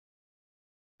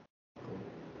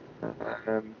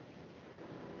Um,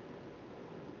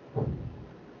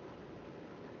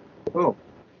 cool.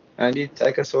 Andy,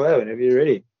 take us away whenever you're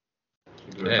ready.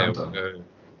 Yeah, we'll go.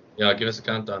 Yeah, give us a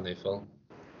countdown there, Phil.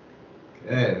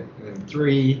 Okay, in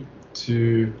 3,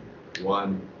 2,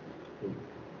 1.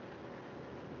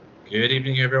 Good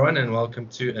evening, everyone, and welcome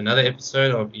to another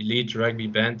episode of Elite Rugby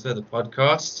Banter, the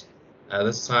podcast.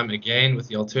 This time again with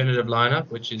the alternative lineup,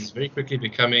 which is very quickly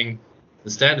becoming the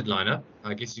standard lineup.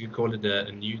 I guess you could call it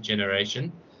a new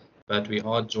generation. But we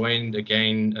are joined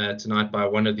again tonight by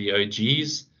one of the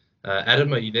OGs.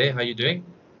 Adam, are you there? How are you doing?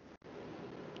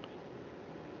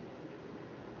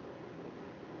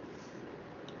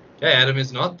 Okay, Adam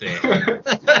is not there.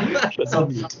 It's on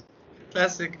mute.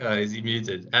 Classic. Oh, is he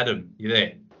muted? Adam, you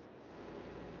there?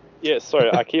 Yeah,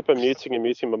 sorry, I keep unmuting and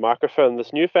muting my microphone.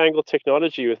 This newfangled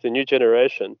technology with the new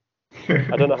generation.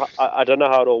 I don't know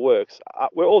how it all works.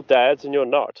 We're all dads, and you're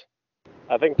not.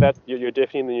 I think that you're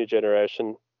definitely in the new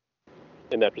generation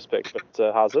in that respect.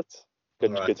 But how's it?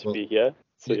 Good to be here.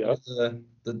 So yeah,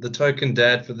 the token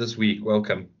dad for this week.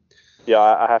 Welcome. Yeah,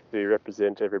 I have to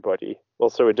represent everybody.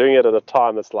 Also, we're doing it at a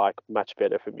time that's like much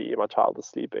better for me. My child is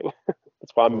sleeping.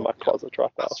 That's why I'm in my closet right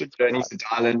now. So Joe needs to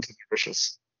dial into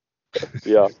Mauritius.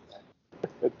 Yeah.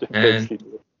 And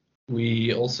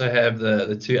we also have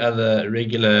the two other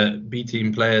regular B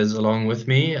team players along with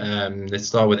me. Let's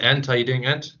start with Ant. How are you doing,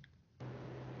 Ant?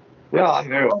 Yeah, I'm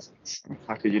very well.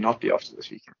 How could you not be after this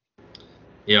weekend?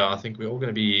 Yeah, I think we're all going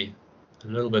to be a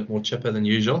little bit more chipper than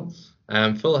usual.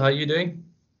 Phil, how are you doing?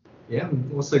 Yeah,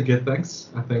 I'm also good, thanks.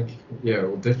 I think, it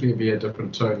will definitely be a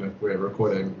different tone if we're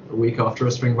recording a week after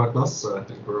a Springbok loss, so I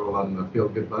think we're all on the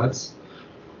feel-good vibes.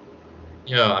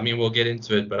 Yeah, I mean, we'll get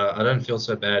into it, but I don't feel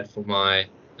so bad for my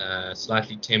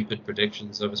slightly tempered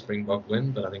predictions of a Springbok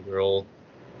win, but I think we're all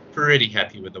pretty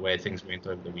happy with the way things went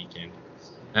over the weekend.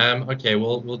 Okay,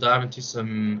 we'll dive into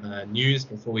some news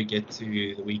before we get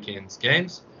to the weekend's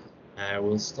games.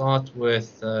 We'll start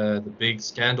with the big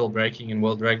scandal breaking in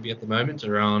World Rugby at the moment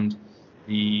around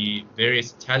the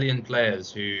various Italian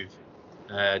players who've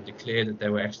declared that they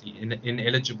were actually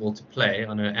ineligible to play.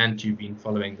 I know, Ant, you've been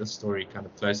following this story kind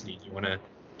of closely. Do you want to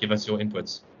give us your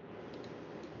inputs?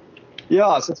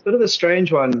 Yeah, so it's a bit of a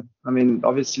strange one. I mean,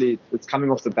 obviously, it's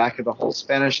coming off the back of the whole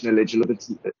Spanish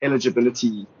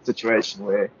eligibility situation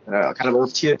where kind of all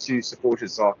tier 2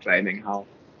 supporters are claiming how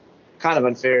kind of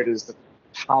unfair it is that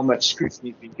how much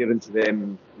scrutiny has been given to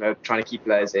them, trying to keep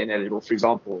players ineligible. For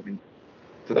example, I mean,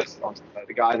 for those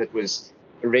the guy that was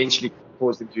eventually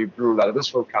caused him to be ruled out of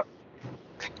this World Cup,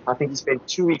 I think he spent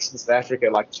 2 weeks in South Africa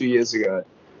like 2 years ago.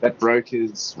 That broke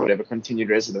his continued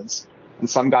residence. And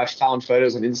some guy found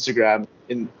photos on Instagram,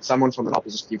 someone from an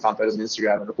opposition team found photos on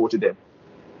Instagram and reported them.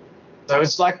 So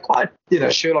it's like quite,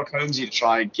 Sherlock Holmesy to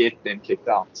try and get them kicked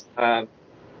out. And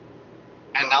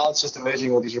now it's just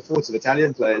emerging all these reports of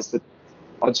Italian players that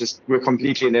we're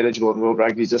completely ineligible in World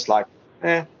Rugby, just like,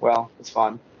 well, it's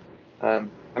fine. I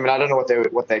mean, I don't know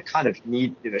what they kind of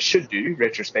need, should do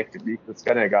retrospectively. It's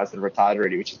going to guys that are retired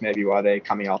already, which is maybe why they're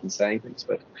coming out and saying things.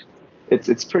 But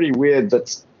it's pretty weird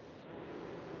that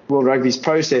World Rugby's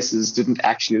processes didn't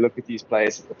actually look at these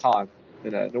players at the time.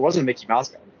 It wasn't a Mickey Mouse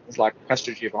game. It was like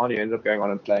Castro Giovanni ended up going on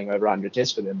and playing over 100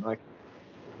 tests for them. Like,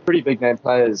 pretty big name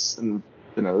players, and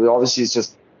obviously it's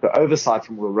just the oversight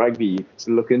from World Rugby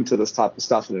to look into this type of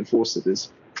stuff and enforce it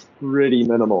is pretty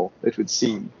minimal, it would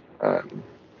seem. So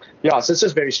it's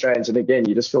just very strange. And again,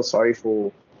 you just feel sorry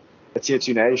for a tier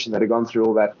 2 nation that had gone through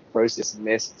all that process and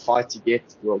mess and fight to get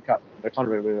to the World Cup. I can't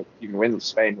remember even when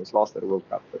Spain was last at a World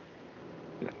Cup, but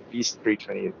at least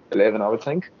pre-2011, I would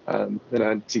think.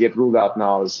 To get ruled out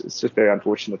now is just very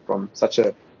unfortunate from such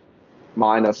a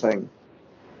minor thing.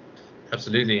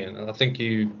 Absolutely, and I think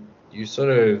you sort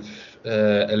of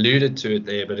alluded to it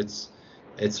there, but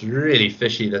it's really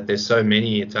fishy that there's so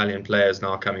many Italian players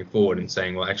now coming forward and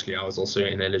saying, well, actually, I was also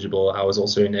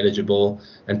ineligible,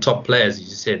 and top players, as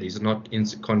you said, these are not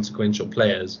inconsequential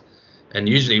players, and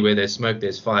usually where there's smoke,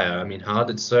 there's fire. I mean, how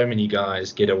did so many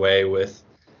guys get away with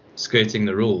skirting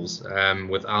the rules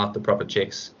without the proper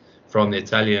checks from the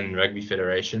Italian Rugby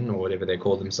Federation, or whatever they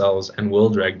call themselves, and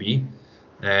World Rugby?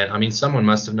 And I mean, someone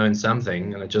must have known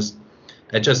something, and it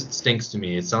just stinks to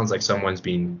me. It sounds like someone's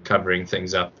been covering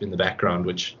things up in the background,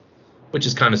 which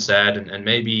is kind of sad, and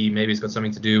maybe it's got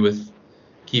something to do with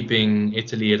keeping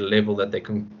Italy at a level that they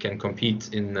can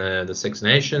compete in the Six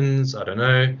Nations. I don't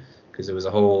know, because there was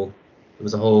a whole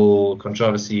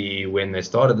controversy when they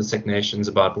started the Six Nations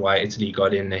about why Italy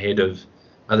got in ahead of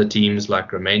other teams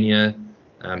like Romania,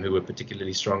 who were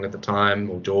particularly strong at the time,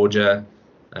 or Georgia.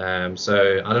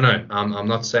 So I don't know. I'm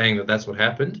not saying that that's what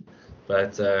happened,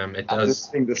 But it I does.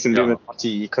 just think this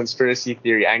Illuminati conspiracy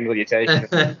theory angle you're taking.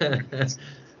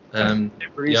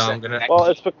 Yeah, I'm gonna. Well,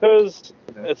 it's because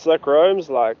it's like Rome's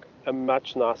like a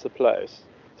much nicer place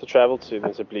to travel to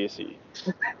than Tbilisi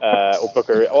or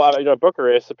Bucharest. Or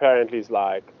Bucharest apparently is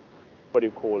like, what do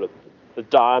you call it? The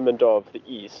diamond of the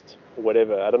East or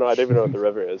whatever. I don't know. I don't even know what the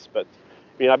river is, but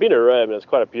I mean, I've been to Rome and it's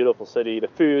quite a beautiful city. The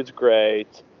food's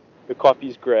great, the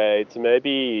coffee's great.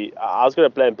 Maybe I was going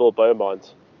to blame Bill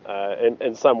Beaumont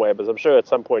in some way, but I'm sure at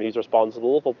some point he's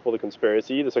responsible for the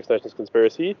conspiracy, the Six Nations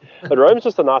conspiracy. But Rome's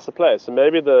just a nicer place, so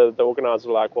maybe the organizers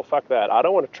are like, well, fuck that. I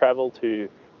don't want to travel to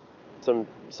some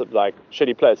like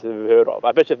shitty place I've never heard of.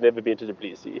 I bet you've never been to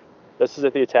Tbilisi. Let's just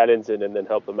let the Italians in and then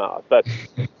help them out. But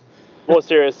more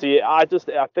seriously, I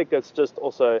think it's just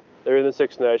also they're in the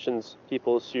Six Nations.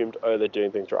 People assumed, they're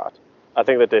doing things right. I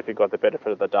think they definitely got the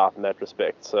benefit of the doubt in that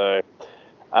respect. So,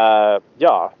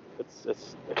 yeah,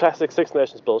 it's a classic Six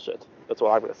Nations bullshit. That's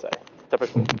what I'm going to say.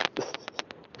 Typical.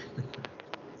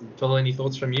 Phil, any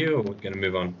thoughts from you, or we're going to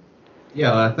move on?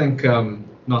 Yeah, I think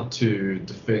not to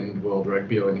defend World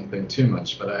Rugby or anything too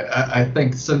much, but I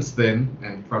think since then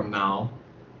and from now,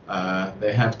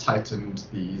 they have tightened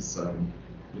these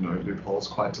loopholes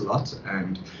quite a lot,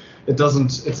 and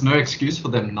it's no excuse for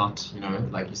them not,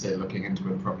 like you said, looking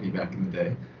into it properly back in the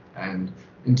day. And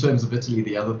in terms of Italy,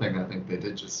 the other thing, I think they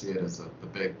did just see it as the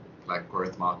big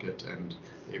growth market, and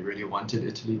they really wanted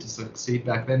Italy to succeed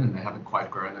back then, and they haven't quite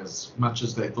grown as much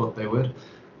as they thought they would.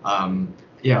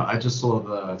 Yeah, I just saw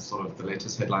the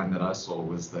latest headline that I saw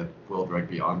was that World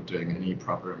Rugby aren't doing any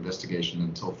proper investigation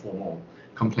until formal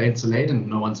complaints are laid, and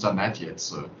no one's done that yet.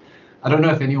 So I don't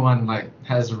know if anyone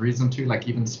has a reason to,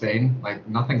 even Spain,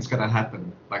 nothing's gonna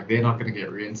happen. They're not gonna get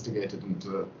reinstigated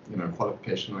into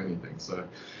qualification or anything. So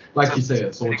like you say,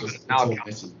 it's all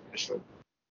messy.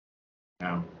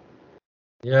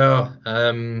 Yeah,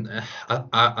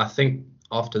 I think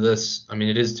after this, I mean,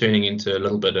 it is turning into a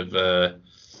little bit of a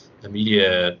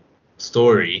media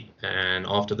story, and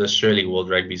after this, surely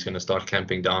World Rugby is going to start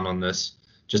clamping down on this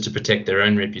just to protect their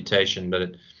own reputation.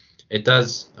 But it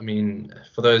does. I mean,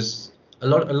 for those a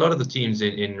lot of the teams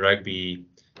in rugby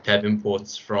have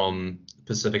imports from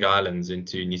Pacific Islands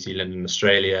into New Zealand and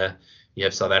Australia. You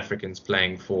have South Africans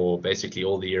playing for basically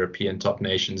all the European top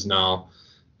nations now.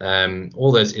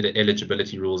 All those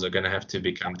eligibility rules are going to have to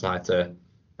become tighter,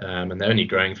 and they're only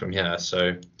growing from here.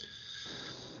 So,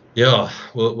 yeah,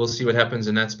 we'll see what happens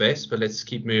in that space. But let's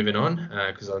keep moving on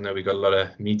because I know we've got a lot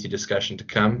of meaty discussion to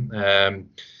come.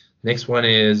 Next one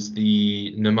is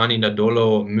the Nemani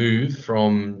Nadolo move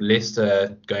from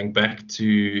Leicester going back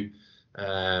to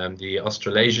the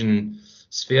Australasian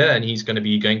sphere, and he's going to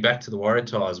be going back to the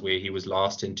Waratahs where he was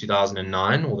last in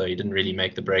 2009, although he didn't really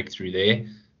make the breakthrough there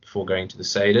before going to the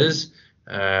Satyrs.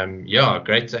 Yeah,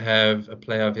 great to have a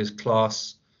player of his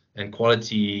class and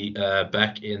quality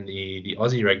back in the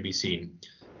Aussie rugby scene.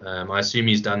 I assume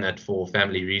he's done that for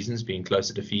family reasons, being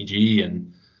closer to Fiji.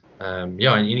 And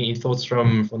yeah, any thoughts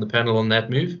from the panel on that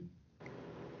move?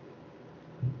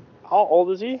 How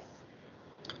old is he?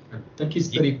 I think he's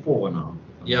 34 now.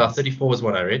 Yeah, 34 is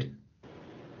what I read.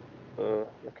 Okay.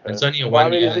 It's only a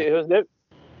 1 year. He's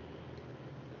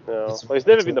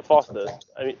never been the fastest.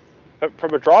 I mean,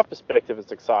 from a draft perspective,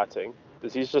 it's exciting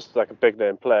because he's just a big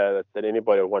name player that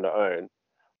anybody would want to own.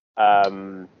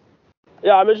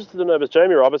 Yeah, I'm interested to know, does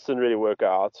Jamie Robertson really work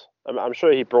out? I'm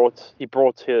sure he brought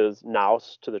his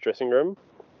nous to the dressing room.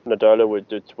 Nadolo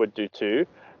would do too,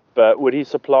 but would he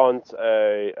supplant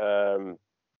a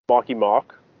Marky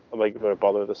Mark? I'm not going to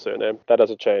bother with the surname. That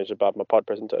doesn't change about my pod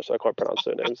presentation. I can't pronounce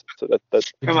surnames. So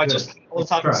that's all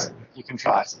time you can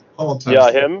try.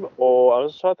 Yeah, him. Or I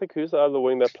was trying to think who's the other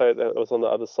wing that was on the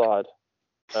other side.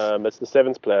 It's the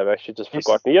seventh player. I've actually just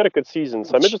forgotten. He had a good season,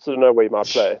 so I'm interested to know where he might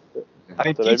play. I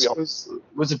mean, Peach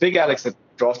was a big Alex that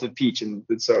drafted Peach, and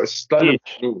so it's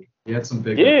he had some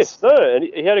big. Yes, and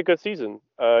he had a good season.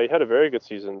 He had a very good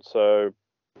season. So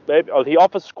maybe he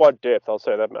offers squad depth. I'll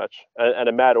say that much, and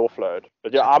a mad offload.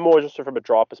 But yeah, I'm more interested from a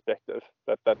draft perspective.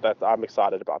 That I'm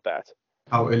excited about that.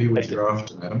 How early would you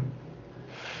draft, Adam?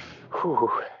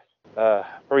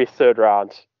 Probably third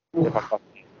round.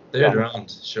 Third round,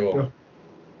 sure. Yeah.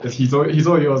 He's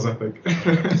all yours, I think.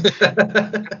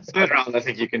 Third round, I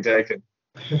think you can take him.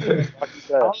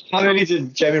 How early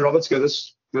did Jamie Roberts go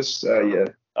this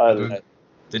year? I don't know.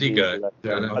 Did he go?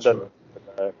 Yeah, I'm not sure.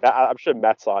 I'm sure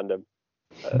Matt signed him.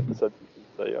 So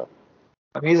yeah.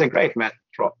 I mean, he's a great Matt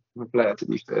Trop player, to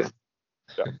be fair.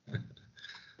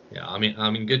 Yeah, I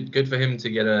mean, good for him to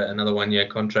get another 1 year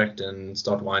contract and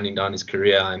start winding down his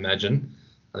career, I imagine.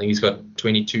 I think he's got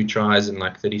 22 tries and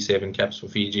 37 caps for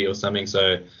Fiji or something.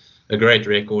 So a great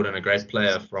record and a great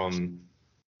player from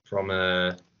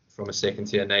a second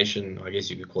tier nation. I guess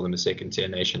you could call him a second tier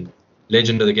nation.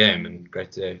 Legend of the game, and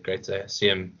great to see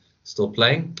him still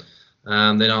playing.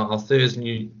 Then our third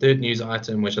news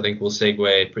item, which I think will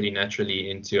segue pretty naturally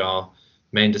into our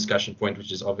main discussion point,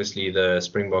 which is obviously the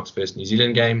Springboks versus New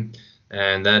Zealand game,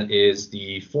 and that is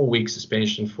the 4-week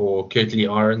suspension for Kurtley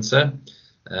Arendse.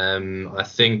 I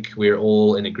think we're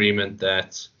all in agreement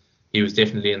that he was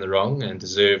definitely in the wrong and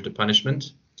deserved a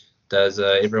punishment. Does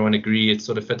everyone agree it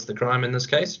sort of fits the crime in this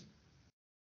case?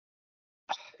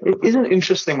 It is an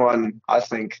interesting one, I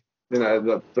think.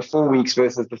 The 4 weeks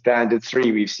versus the standard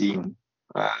 3 we've seen.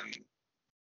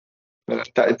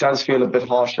 It does feel a bit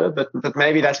harsher, but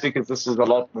maybe that's because this is a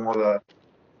lot more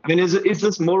is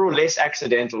this more or less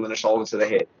accidental than a shoulder to the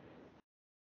head?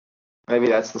 Maybe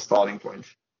that's the starting point.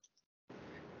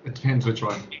 It depends which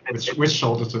one, which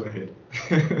shoulder to the head.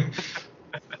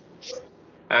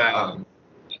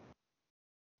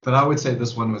 But I would say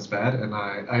this one was bad, and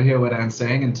I hear what Anne's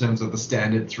saying in terms of the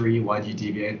standard 3. Why do you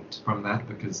deviate from that?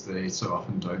 Because they so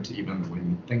often don't, even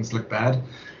when things look bad.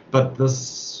 But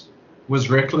this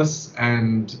was reckless,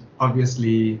 and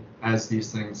obviously, as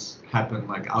these things happen,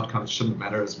 like, outcomes shouldn't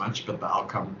matter as much, but the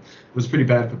outcome was pretty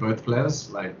bad for both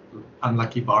players. Like,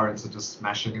 unlucky Barents are just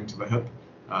smashing into the hip.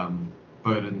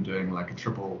 Bowden doing like a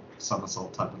triple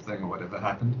somersault type of thing or whatever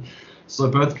happened. So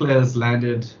both players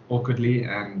landed awkwardly,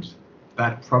 and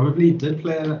that probably did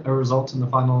play a result in the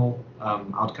final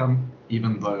outcome,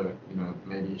 even though,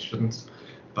 maybe it shouldn't.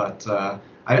 But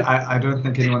I don't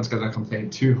think anyone's going to complain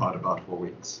too hard about 4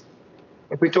 weeks.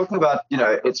 If we're talking about,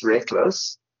 it's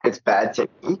reckless, it's bad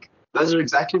technique, those are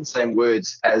exactly the same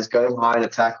words as going high in a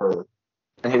tackle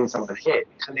and hitting someone in the head.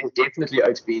 And then definitely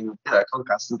Oaks being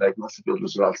concussed and taken off the field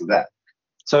as a result of that.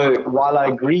 So while I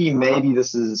agree maybe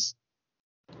this is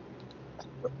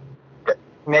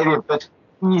maybe a bit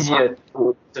easier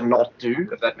to not do,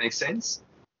 if that makes sense,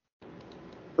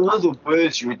 all the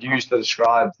words you would use to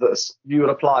describe this, you would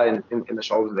apply in the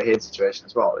shoulder to the head situation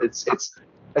as well. It's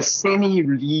a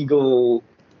semi-legal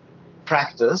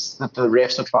practice that the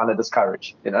refs are trying to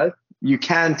discourage. You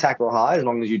can tackle high as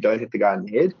long as you don't hit the guy in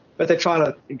the head, but they're trying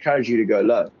to encourage you to go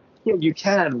low. Yeah, you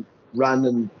can run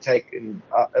and take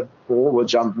a ball or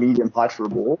jump medium height for a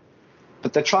ball,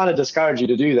 but they're trying to discourage you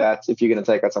to do that if you're going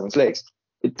to take out someone's legs.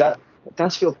 It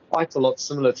does feel quite a lot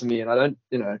similar to me, and I don't,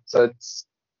 so it's,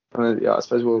 I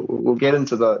suppose we'll get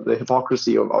into the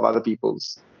hypocrisy of other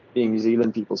people's, being New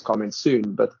Zealand people's comments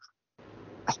soon, but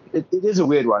it is a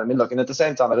weird one. I mean, look, and at the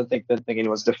same time, I don't think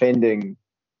anyone's defending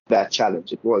that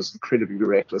challenge. It was incredibly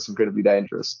reckless, incredibly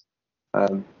dangerous.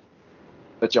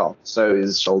 But yeah, so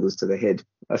is shoulders to the head,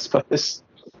 I suppose.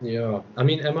 Yeah, I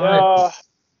mean, Go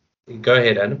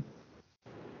ahead, Adam.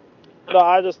 No,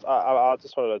 I just wanted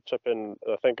to chip in.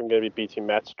 I think I'm going to be beating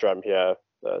Matt's drum here,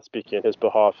 speaking on his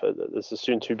behalf. This is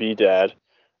soon to be dad.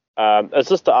 It's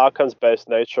just the outcomes-based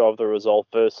nature of the result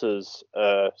versus.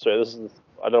 I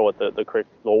don't know what the correct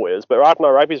law is, but right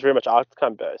now rugby is very much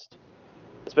outcome-based,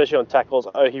 especially on tackles.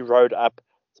 Oh, he rode up.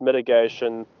 It's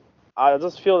mitigation. I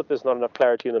just feel that there's not enough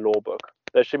clarity in the law book.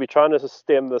 They should be trying to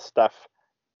stem this stuff.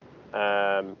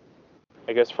 I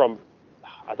guess from.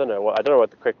 I don't know what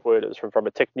the correct word is from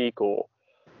a technique or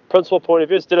principle point of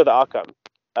view instead of the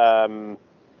outcome.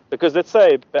 Because let's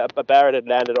say Barrett had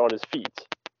landed on his feet,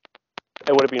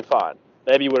 it would have been fine.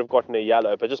 Maybe he would have gotten a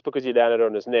yellow, but just because he landed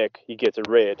on his neck, he gets a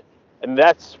red. And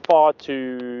that's far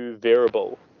too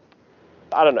variable.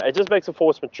 I don't know. It just makes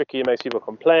enforcement tricky. It makes people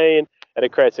complain, and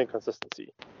it creates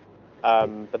inconsistency.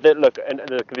 But then look, and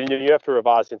then you have to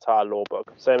revise the entire law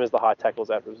book, same as the high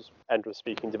tackles Andrew was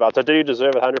speaking about. So do you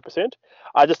deserve 100%?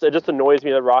 It just annoys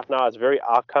me that right now it's very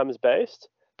outcomes based,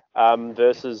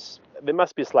 versus there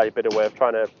must be a slightly better way of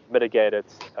trying to mitigate it,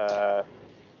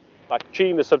 like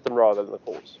treating the symptom rather than the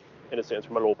cause, in a sense,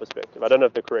 from a law perspective. I don't know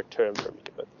if the correct term for me,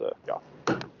 but yeah.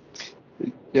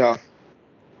 Yeah.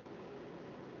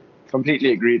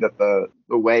 Completely agree that the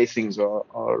way things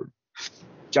are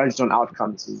judged on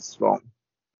outcomes is wrong.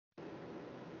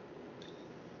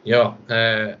 Yeah,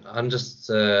 I'm just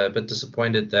a bit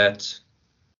disappointed that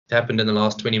it happened in the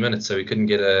last 20 minutes, so we couldn't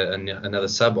get another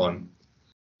sub on.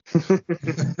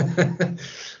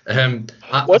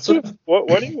 What's your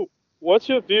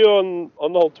view on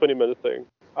the whole 20-minute thing?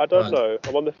 I don't know.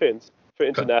 I'm on the fence for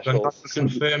internationals.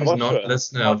 Confirmed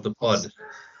non-listener of the pod.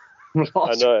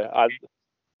 I know.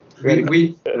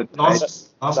 We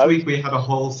last week we had a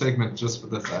whole segment just for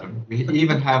this, Adam. We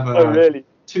even have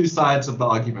two sides of the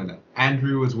argument.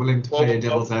 Andrew was willing to play a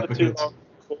devil's advocate.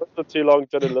 What's the too long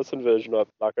didn't listen version of?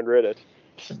 I can read it.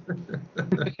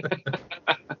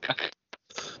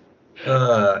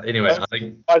 Anyway, I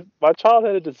think My child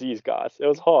had a disease, guys. It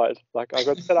was hard. Like I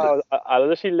got 10 hours. I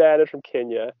literally landed from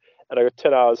Kenya, and I got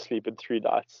 10 hours sleep in 3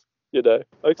 nights. You know,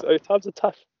 times are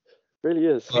tough. It really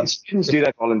is. Well, students do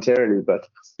that voluntarily, but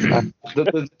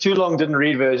the too long didn't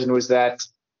read version was that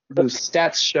the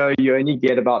stats show you only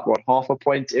get about half a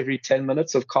point every 10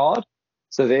 minutes of card.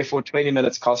 So therefore 20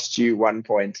 minutes costs you 1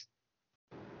 point,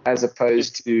 as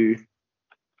opposed to,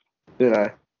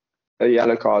 a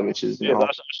yellow card, which is. Yeah, I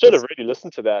should have really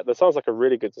listened to that. That sounds like a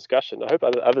really good discussion. I hope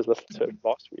others listened to it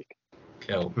last week.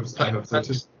 Cool. I hope so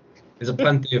too. There's a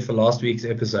punt there for last week's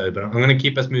episode, but I'm going to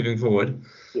keep us moving forward.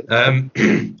 Yeah.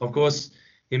 Of course,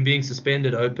 him being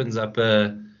suspended opens up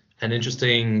an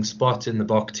interesting spot in the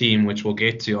Bok team, which we'll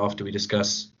get to after we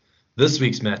discuss this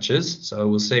week's matches. So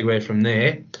we'll segue from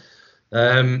there.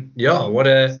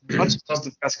 Let's just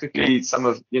discuss quickly some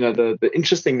of the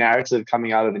interesting narrative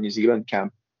coming out of the New Zealand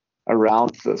camp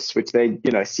around this, which they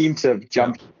seem to have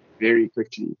jumped very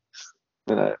quickly.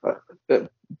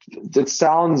 It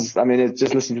sounds,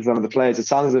 just listening to some of the players, it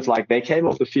sounds as if like they came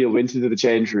off the field, went into the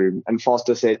change room, and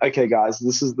Foster said, "Okay, guys,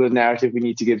 this is the narrative we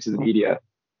need to give to the media."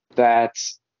 That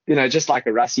just like a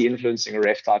Rassie influencing a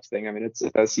ref type thing.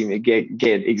 It does seem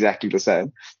again exactly the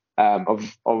same.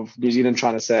 Of New Zealand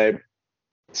trying to say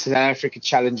South Africa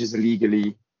challenges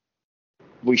illegally,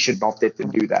 we should not let them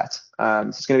do that. So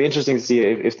it's going to be interesting to see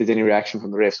if there's any reaction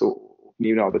from the refs or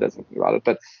even Albert does something about it.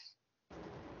 But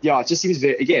yeah, it just seems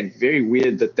very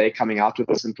weird that they're coming out with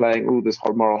this and playing all this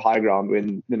moral high ground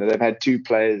when they've had two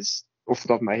players off the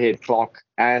top of my head, Clark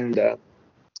and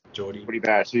Jordie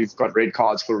Barrett, who've got red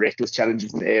cards for reckless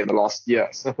challenges in the air in the last year.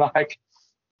 So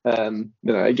again,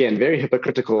 very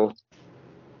hypocritical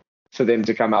for them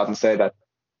to come out and say that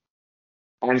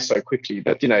and so quickly.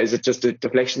 But is it just a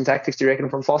deflection tactics, do you reckon,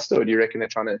 from Foster, or do you reckon they're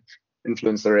trying to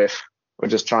influence the ref or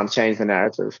just trying to change the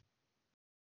narrative?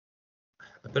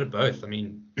 A bit of both.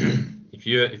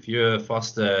 If you're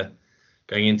Foster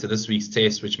going into this week's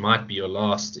test, which might be your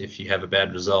last if you have a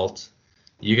bad result,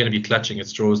 you're going to be clutching at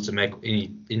straws to make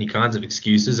any kinds of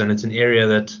excuses, and it's an area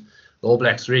that the All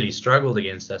Blacks really struggled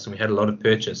against us, and we had a lot of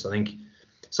purchase. I think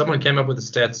someone came up with the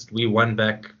stats, we won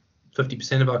back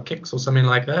 50% of our kicks or something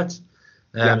like that,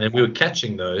 and we were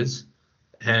catching those.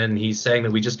 And he's saying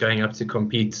that we're just going up to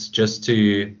compete just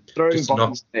to throwing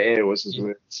bodies in the air was his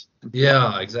words.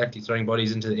 Yeah, exactly, throwing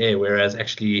bodies into the air, whereas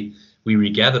actually we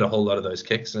regathered a whole lot of those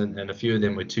kicks, and a few of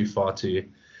them were too far to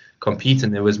compete,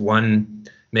 and there was one,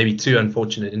 maybe two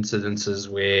unfortunate incidences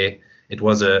where it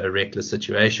was a reckless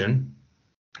situation.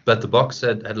 But the Boks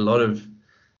had a lot of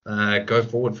go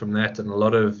forward from that, and a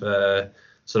lot of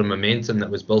sort of momentum that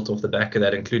was built off the back of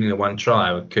that, including the one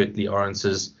try with Kurt-Lee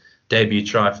Orance's debut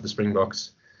try for the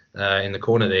Springboks in the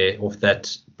corner there, off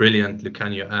that brilliant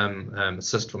Lukhanyo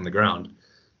assist from the ground.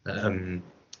 On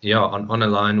a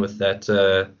line with that,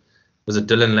 was it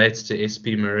Dylan Lates to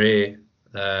SP Murray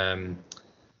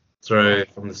throw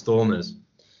from the Stormers?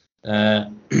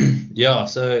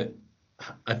 So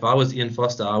if I was Ian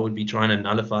Foster, I would be trying to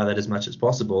nullify that as much as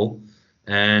possible.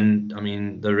 And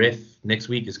the ref next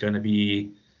week is going to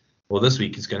be, or this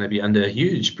week is going to be under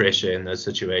huge pressure in those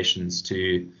situations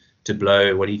to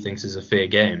blow what he thinks is a fair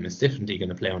game. It's definitely going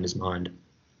to play on his mind.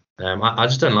 I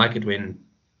just don't like it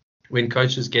when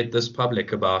coaches get this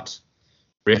public about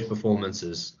ref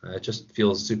performances. It just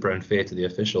feels super unfair to the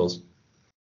officials.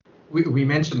 We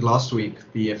mentioned last week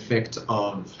the effect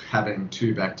of having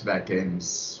two back-to-back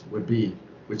games would be,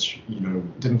 which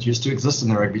didn't used to exist in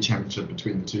the rugby championship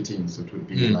between the two teams. It would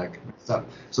be mixed up.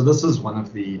 So this is one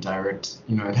of the direct,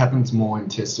 it happens more in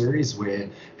test series where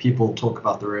people talk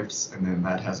about the refs and then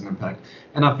that has an impact.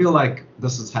 And I feel like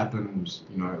this has happened,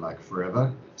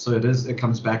 forever. So it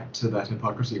comes back to that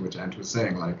hypocrisy which Ant was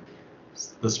saying, like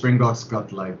the Springboks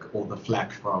got all the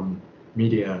flack from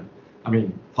media.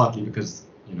 Partly because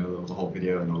there was a whole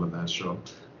video and all of that, sure.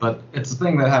 But it's a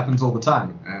thing that happens all the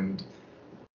time, and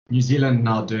New Zealand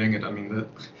now doing it,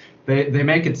 they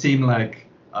make it seem like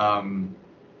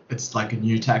it's like a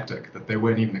new tactic that they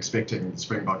weren't even expecting the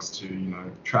Springboks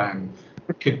to, try and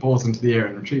kick balls into the air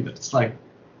and retrieve it. It's like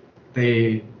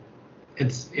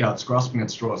it's grasping at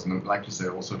straws, and like you said,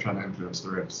 also trying to influence the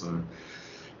refs. So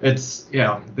it's,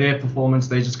 their performance,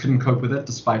 they just couldn't cope with it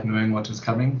despite knowing what was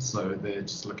coming. So they're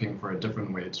just looking for a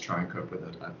different way to try and cope with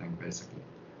it, I think, basically.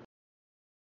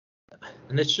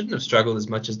 And they shouldn't have struggled as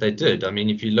much as they did.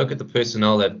 If you look at the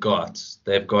personnel they've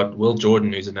got Will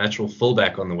Jordan, who's a natural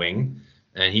fullback on the wing,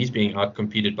 and he's being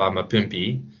outcompeted by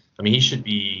Mapimpi. He should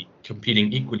be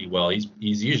competing equally well.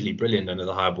 He's usually brilliant under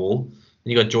the high ball.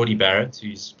 And you got Jordie Barrett,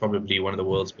 who's probably one of the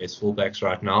world's best fullbacks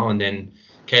right now. And then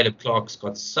Caleb Clark's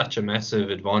got such a massive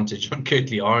advantage on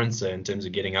Kurtley Arendse in terms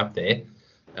of getting up there.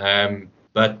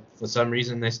 But for some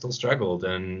reason they still struggled,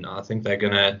 and I think they're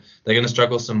gonna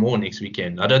struggle some more next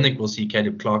weekend. I don't think we'll see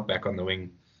Caleb Clark back on the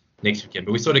wing next weekend,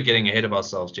 but we're sort of getting ahead of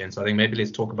ourselves, gents. I think maybe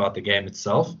let's talk about the game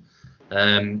itself.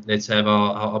 Let's have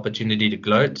our opportunity to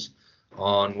gloat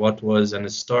on what was an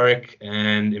historic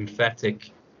and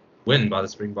emphatic win by the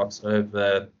Springboks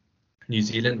over New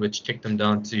Zealand, which kicked them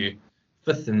down to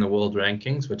 5th in the world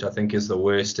rankings, which I think is the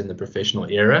worst in the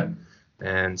professional era.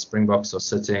 And Springboks are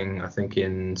sitting, I think,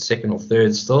 in 2nd or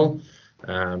 3rd still,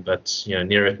 but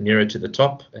nearer to the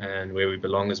top and where we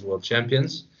belong as world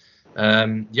champions.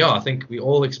 I think we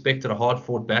all expected a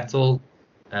hard-fought battle.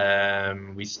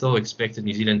 We still expected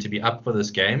New Zealand to be up for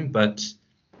this game, but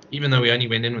even though we only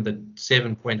went in with a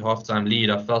 7-point halftime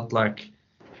lead, I felt like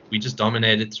we just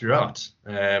dominated throughout.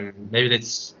 Maybe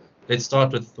let's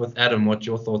start with Adam. What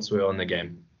your thoughts were on the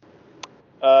game?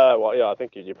 I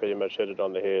think you pretty much hit it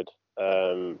on the head.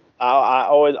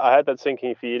 I had that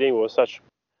sinking feeling we were such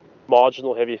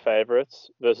marginal heavy favourites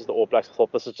versus the All Blacks. I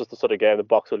thought this is just the sort of game the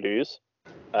Boks will lose.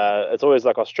 It's always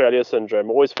like Australia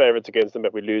syndrome. Always favourites against them,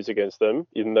 but we lose against them,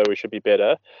 even though we should be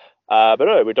better. But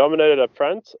no, we dominated up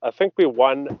front. I think we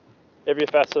won every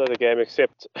facet of the game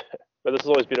except, but this has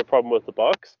always been a problem with the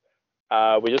Boks.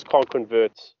 We just can't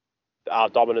convert our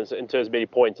dominance into as many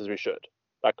points as we should.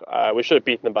 We should have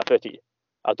beaten them by 30.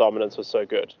 Our dominance was so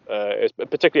good,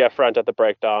 particularly up front at the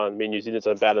breakdown. New Zealand's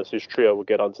unbalanced, whose trio we'll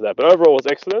get onto that. But overall, it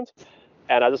was excellent.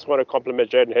 And I just want to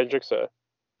compliment Jaden Hendrickse.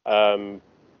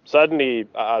 Suddenly,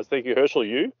 I was thinking, Herschel,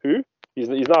 he's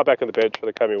now back on the bench for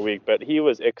the coming week, but he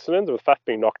was excellent with Faf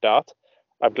being knocked out.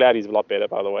 I'm glad he's a lot better,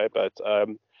 by the way. But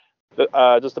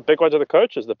just a big one to the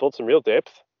coaches. They built some real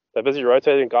depth. They're busy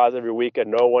rotating guys every week,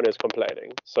 and no one is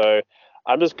complaining. So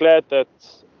I'm just glad that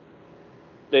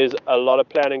there's a lot of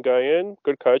planning going in,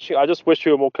 good coaching. I just wish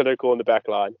we were more clinical in the back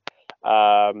line.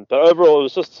 But overall, it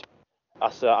was just, I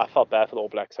felt bad for the All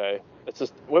Blacks. Hey, it's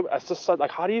just like,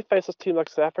 how do you face this team like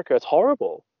South Africa? It's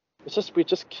horrible. It's just, we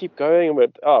just keep going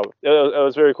with, it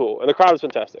was very cool. And the crowd was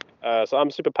fantastic. So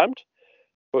I'm super pumped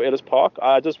for Ellis Park.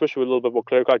 I just wish we were a little bit more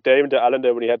clinical. Like Damon de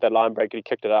Allende, when he had that line break and he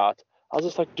kicked it out, I was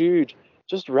just like, dude,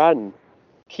 just run.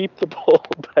 Keep the ball,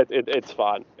 but it's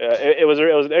fine. It was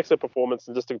an excellent performance,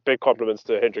 and just a big compliments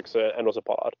to Hendricks and also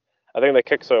Pollard. I think they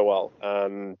kicked so well,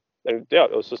 and it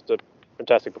was just a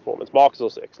fantastic performance. Mark is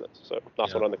also excellent, so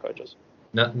nice one on the coaches.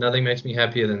 Nothing makes me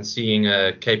happier than seeing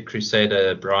a Cape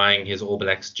Crusader buying his All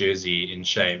Blacks jersey in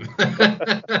shame.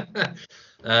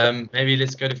 Maybe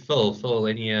let's go to Phil. Phil,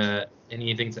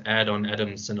 anything to add on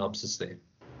Adam's synopsis there?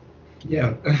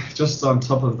 Yeah, just on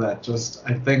top of that,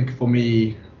 I think for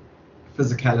me,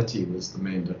 physicality was the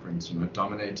main difference,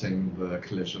 dominating the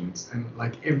collisions, and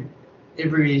like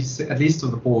every at least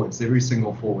of the forwards, every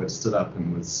single forward stood up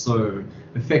and was so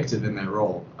effective in their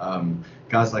role.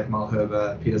 Guys like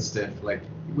Malherbe, Peter Steff, like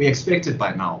we expected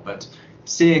by now, but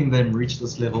seeing them reach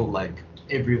this level like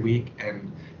every week,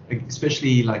 and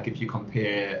especially like if you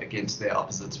compare against their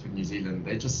opposites from New Zealand,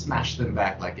 they just smash them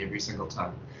back like every single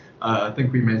time. I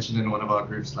think we mentioned in one of our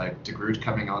groups like De Groot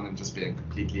coming on and just being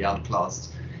completely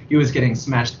outclassed. He was getting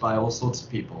smashed by all sorts of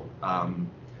people. And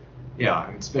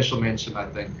special mention, I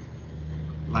think,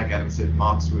 like Adam said,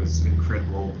 Marks was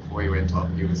incredible before he went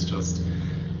on. He was just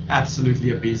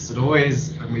absolutely a beast. It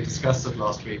always, and we discussed it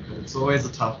last week, but it's always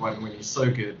a tough one when he's so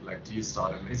good. Like, do you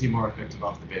start him? Is he more effective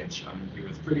off the bench? He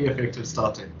was pretty effective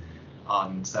starting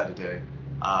on Saturday.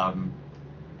 And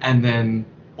then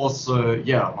also,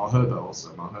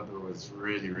 Malherbe was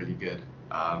really, really good.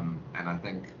 And I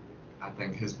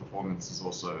think his performance has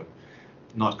also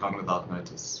not gone without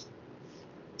notice.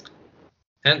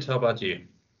 And how about you?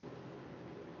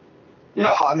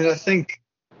 Yeah, I think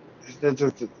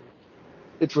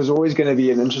it was always going to be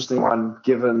an interesting one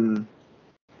given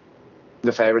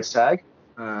the favourites tag.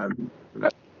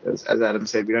 As Adam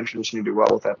said, we don't traditionally do well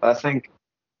with that. But I think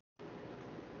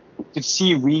you could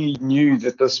see we knew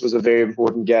that this was a very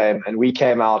important game, and we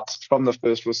came out from the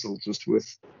first whistle just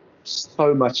with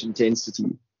so much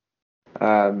intensity.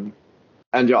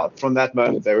 From that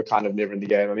moment, they were kind of never in the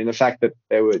game. The fact that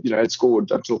they were, had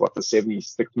scored until the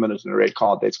 76th minute in a red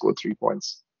card, they'd scored 3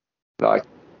 points. Like,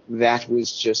 that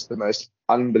was just the most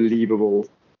unbelievable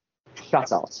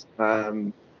shutout.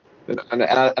 And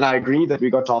I agree that we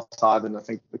got to half time, and I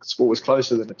think the score was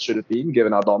closer than it should have been,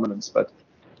 given our dominance. But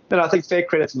I think fair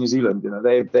credit to New Zealand.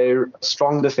 They're a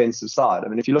strong defensive side.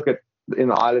 If you look at in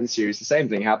the Ireland series, the same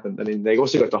thing happened. They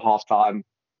also got to half time.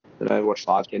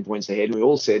 5-10 points ahead. And we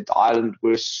all said Ireland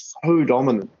were so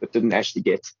dominant but didn't actually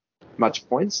get much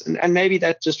points. And maybe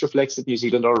that just reflects that New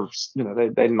Zealand are,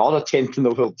 they're not a 10th in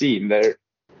the world team. They're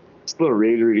still a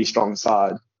really, really strong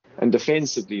side. And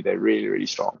defensively, they're really, really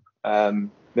strong.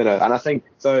 And I think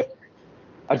so.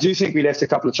 I do think we left a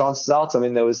couple of chances out. I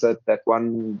mean, there was that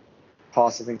one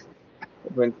pass, I think,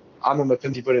 when Arnold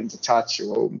Mapimpi put it into touch,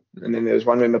 and then there was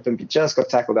one where Mapimpi just got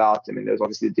tackled out. I mean, there was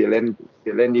obviously the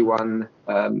Alendi one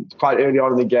quite early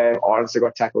on in the game. Arnson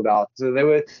got tackled out. So there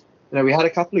were, we had a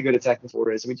couple of good attacking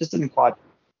forwards, and we just didn't quite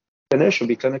finish or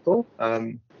be clinical.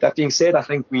 That being said, I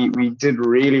think we did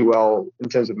really well in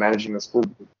terms of managing the score,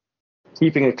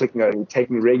 keeping it clicking over,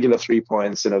 taking regular 3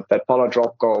 points. That Pollard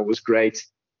drop goal was great.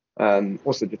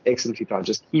 Also just excellently timed,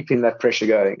 just keeping that pressure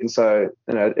going. And so,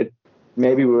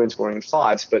 maybe we weren't scoring in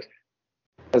 5s, but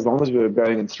as long as we were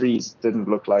going in 3s, it didn't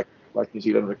look like New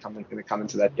Zealand were going to come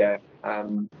into that game.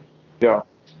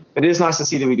 It is nice to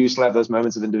see that we do still have those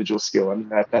moments of individual skill. I mean,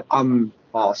 that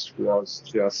pass was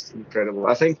just incredible.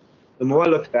 I think the more I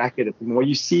look back at it, the more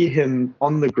you see him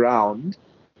on the ground.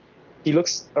 He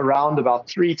looks around about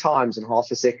 3 times in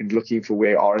half a second looking for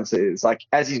where Arnson is. Like,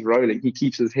 as he's rolling, he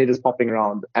keeps his head is popping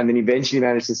around, and then eventually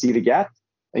managed to see the gap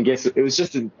and gets it. It was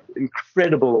just an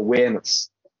incredible awareness,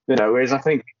 whereas I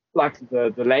think like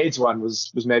the Lades one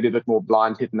was maybe a bit more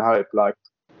blind hit and hope,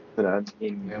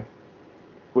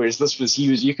 whereas this was,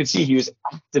 you could see he was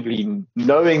actively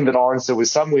knowing that Arnson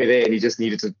was somewhere there and he just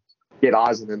needed to get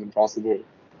eyes on him and pass the ball.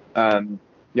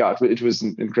 It was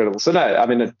incredible. So no, I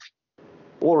mean,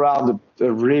 all around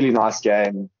a really nice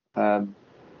game.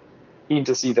 Keen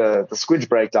to see the Squidge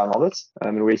breakdown of it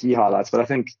and where he highlights. But I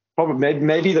think probably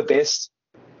maybe the best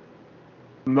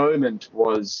moment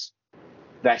was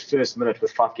that first minute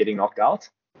with Faf getting knocked out,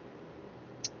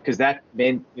 because that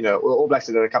meant All Blacks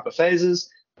had done a couple of phases.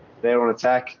 They were on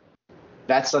attack.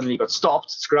 That suddenly got stopped.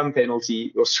 Scrum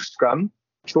penalty or scrum,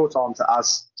 short arm to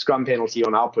us. Scrum penalty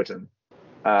on Alputin.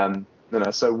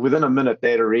 So within a minute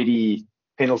they'd already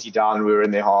penalty down. We were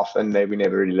in their half, and we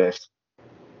never really left.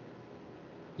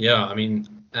 Yeah, I mean,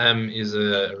 is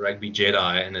a rugby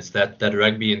Jedi, and it's that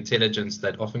rugby intelligence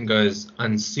that often goes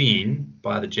unseen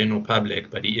by the general public,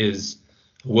 but he is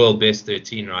world best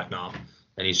 13 right now,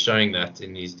 and he's showing that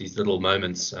in these little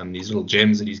moments, these little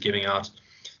gems that he's giving out.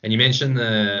 And you mentioned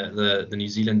the New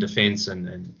Zealand defense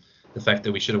and the fact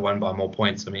that we should have won by more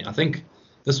points. I mean, I think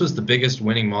this was the biggest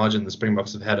winning margin the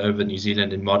Springboks have had over New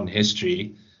Zealand in modern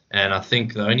history. And I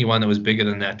think the only one that was bigger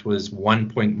than that was 1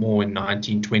 point more in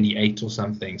 1928 or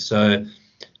something. So,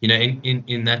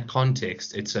 in that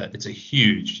context, it's a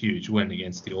huge win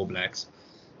against the All Blacks.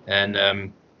 And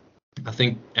I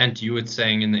think, Ant, you were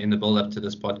saying in the build up to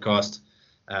this podcast,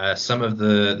 some of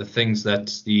the things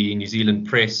that the New Zealand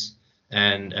press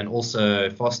and also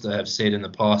Foster have said in the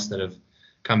past that have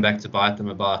come back to bite them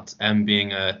about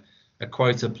being a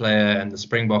quota player and the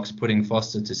Springboks putting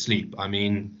Foster to sleep. I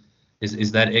mean,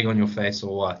 is that egg on your face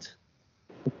or what?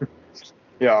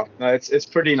 Yeah, no, it's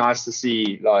pretty nice to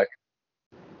see like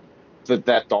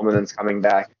that dominance coming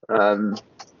back.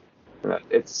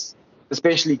 It's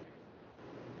especially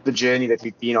the journey that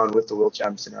we've been on with the world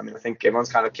champs. I mean, I think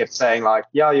everyone's kind of kept saying like,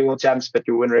 yeah, you're world champs, but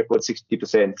your win record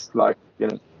 60%. Like,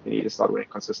 you need to start winning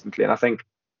consistently. And I think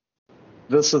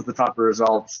this is the type of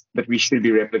results that we should be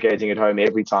replicating at home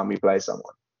every time we play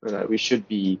someone. We should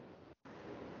be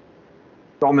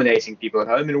dominating people at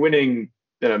home and winning,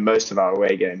 most of our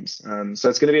away games. So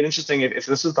it's going to be interesting if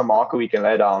this is the marker we can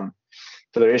lay down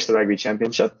for the rest of the rugby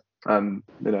championship.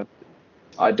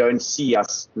 I don't see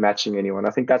us matching anyone.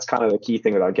 I think that's kind of the key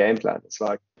thing with our game plan. It's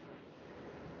like,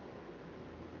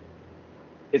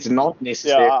 it's not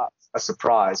necessarily a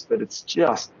surprise, but it's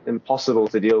just impossible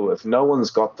to deal with. No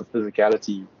one's got the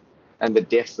physicality and the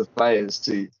depth of players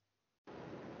to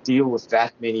deal with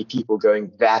that many people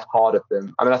going that hard at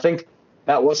them. I mean, I think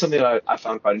that was something that I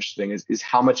found quite interesting is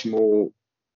how much more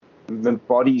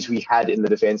bodies we had in the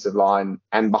defensive line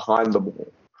and behind the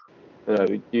ball.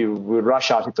 You would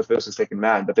rush out, hit the first and second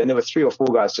man, but then there were 3 or 4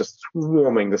 guys just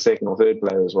swarming the second or third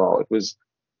player as well. It was,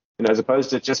 as opposed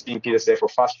to just being Peter Steph or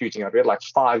fast shooting out, we had like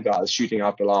 5 guys shooting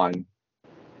out the line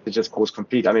to just cause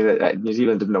complete. I mean, New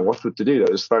Zealand didn't know what to do. They were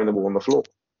just throwing the ball on the floor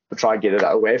to try and get it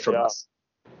away from us.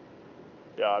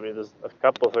 Yeah, I mean, there's a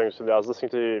couple of things. I was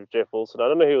listening to Jeff Wilson. I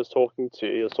don't know who he was talking to.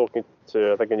 He was talking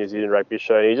to, I think, a New Zealand rugby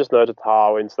show, and he just noted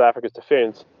how in South Africa's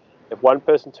defence, if one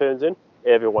person turns in,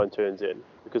 everyone turns in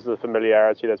because of the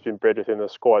familiarity that's been bred within the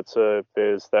squad. So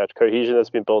there's that cohesion that's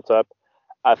been built up.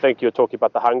 I think you're talking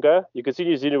about the hunger. You could see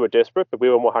New Zealand were desperate, but we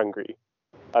were more hungry.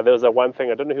 There was that one thing,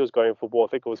 I don't know who was going for a ball.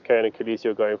 I think it was Kane and Khaleesi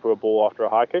were going for a ball after a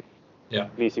high kick. Yeah.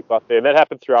 Khaleesi got there, and that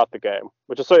happened throughout the game,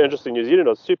 which is so interesting. New Zealand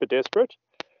was super desperate,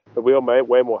 but we were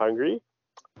way more hungry.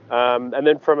 And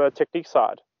then from a technique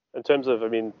side, in terms of, I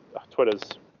mean, Twitter's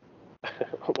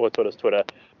or Twitter's Twitter.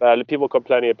 People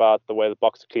complaining about the way the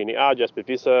box are cleaning out. Jasper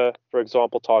Wiese, for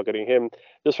example, targeting him.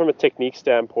 Just from a technique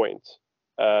standpoint,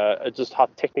 just how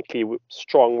technically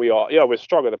strong we are. Yeah, we're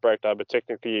strong at the breakdown, but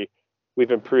technically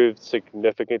we've improved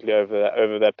significantly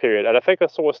over that period. And I think I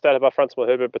saw a stat about Franz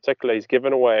Malherbe in particular. He's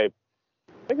given away,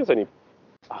 I think it's only,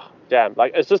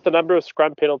 it's just the number of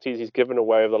scrum penalties he's given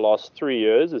away over the last 3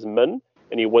 years is min,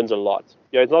 and he wins a lot.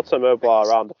 Yeah, he's not so mobile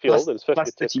around the field. It's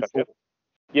 50.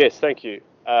 Yes, thank you.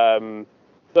 So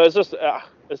it's just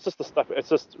the stuff. It's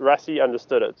just Rassie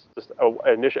understood it. Just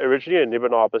originally, and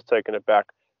Nibenab has taken it back.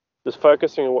 Just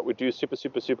focusing on what we do super,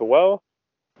 super, super well.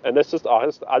 And that's just, I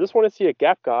just want to see a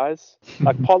gap, guys.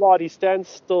 Like Pollard, he stands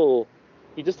still.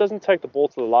 He just doesn't take the ball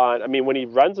to the line. I mean, when he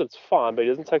runs, it's fine, but he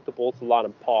doesn't take the ball to the line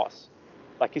and pass.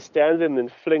 Like he stands there and then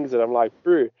flings it. I'm like,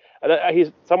 bro.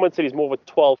 And someone said he's more of a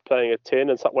 12 playing a 10.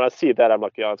 And when I see that, I'm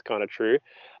like, yeah, it's kind of true.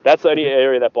 That's the only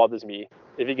area that bothers me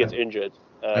if he gets injured.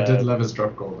 I did love his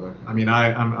drop goal though. I mean,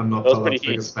 I'm not Pollard's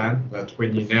biggest fan, but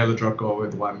when you nail a drop goal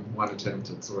with one attempt,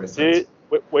 it's always nice.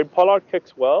 When Pollard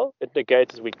kicks well, it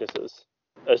negates his weaknesses.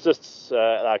 It's just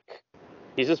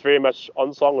he's just very much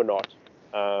on song or not.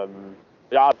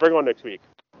 I'll bring on next week.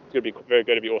 It's going to be very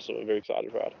good to be awesome. I'm very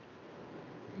excited about it.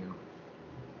 Yeah.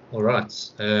 All right.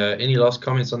 Any last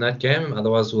comments on that game?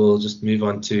 Otherwise, we'll just move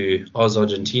on to Oz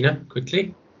Argentina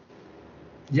quickly.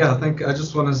 Yeah, I think I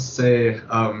just want to say,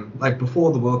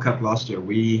 before the World Cup last year,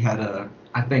 we had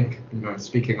I think,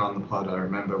 speaking on the pod, I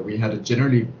remember we had a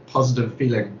generally positive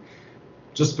feeling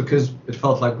just because it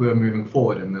felt like we were moving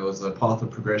forward and there was a path of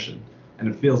progression. And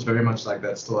it feels very much like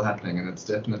that's still happening. And it's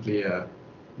definitely,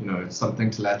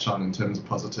 something to latch on in terms of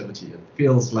positivity. It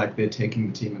feels like they're taking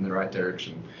the team in the right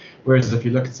direction. Whereas if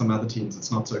you look at some other teams,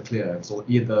 it's not so clear. It's all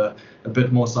either a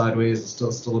bit more sideways,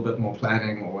 still a bit more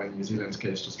planning, or in New Zealand's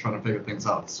case, just trying to figure things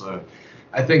out. So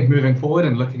I think moving forward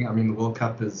and looking, the World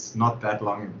Cup is not that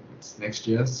long. It's next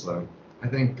year. So I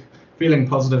think feeling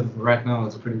positive right now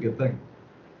is a pretty good thing.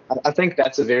 I think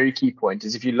that's a very key point,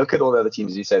 is if you look at all the other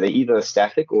teams, you say they're either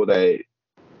static or they,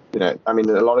 a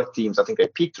lot of teams, I think they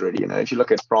peaked already. If you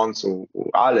look at France or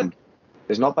Ireland,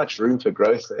 there's not much room for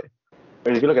growth there.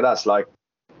 But if you look at us, no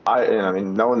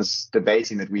one's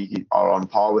debating that we are on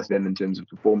par with them in terms of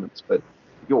performance, but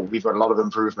we've got a lot of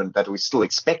improvement that we're still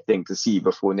expecting to see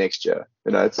before next year.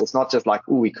 It's not just like,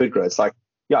 we could grow. It's like,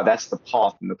 yeah, that's the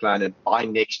path and the plan, and by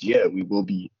next year we will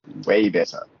be way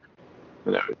better.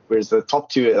 Whereas the top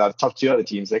two other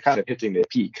teams, they're kind of hitting their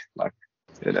peak.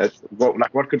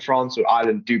 What could France or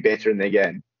Ireland do better in their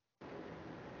game?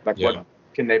 What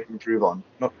can they improve on?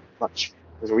 Not much,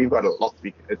 because we've got a lot.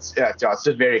 It's just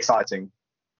very exciting.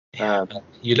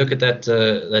 You look at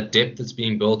that depth that's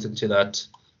being built into that,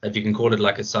 if you can call it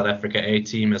like a South Africa A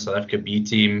team, a South Africa B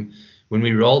team. When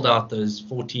we rolled out those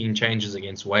 14 changes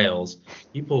against Wales,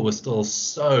 people were still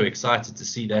so excited to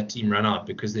see that team run out,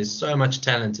 because there's so much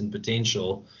talent and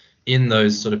potential in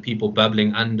those sort of people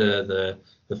bubbling under the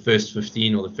first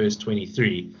 15 or the first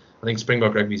 23. I think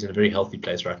Springbok Rugby is in a very healthy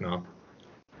place right now.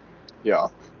 Yeah.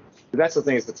 But that's the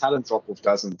thing, is the talent drop-off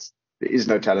there is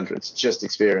no talent, it's just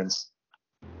experience.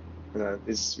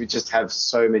 We just have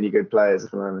so many good players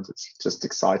at the moment. It's just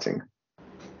exciting.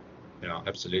 Yeah,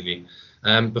 absolutely.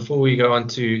 Before we go on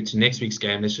to next week's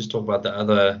game, let's just talk about the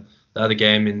other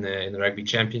game in the Rugby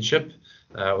Championship.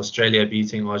 Australia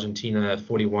beating Argentina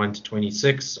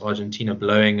 41-26. Argentina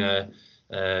blowing a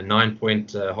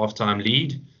 9-point halftime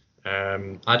lead.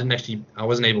 I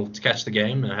wasn't able to catch the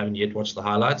game. I haven't yet watched the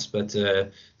highlights, but does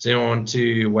anyone want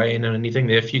to weigh in on anything?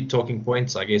 There are a few talking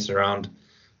points, I guess, around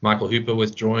Michael Hooper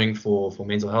withdrawing for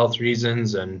mental health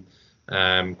reasons, and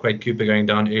Quade Cooper going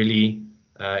down early.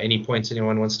 Any points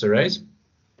anyone wants to raise?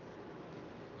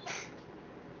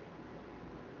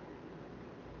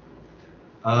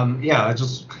 I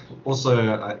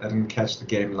didn't catch the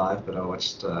game live, but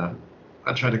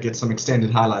I tried to get some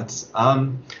extended highlights.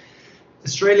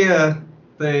 Australia,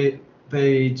 they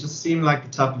just seem like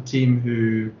the type of team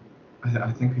who,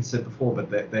 I think we said before,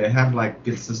 but they have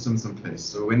good systems in place.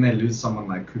 So when they lose someone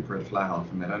like Cooper at fly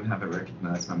half and they don't have a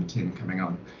recognized number 10 coming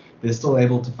on, they're still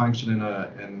able to function in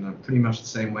a pretty much the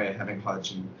same way, having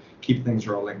Hodge and keep things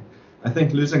rolling. I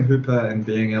think losing Hooper and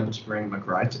being able to bring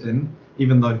McWright in,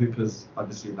 even though Hooper's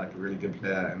obviously a really good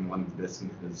player and one of the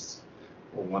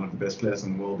best players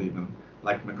in the world even,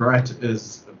 McWright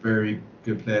is a very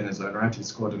good player in his own right. He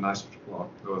scored a nice,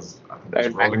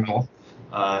 rolling ball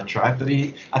try, but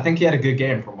I think he had a good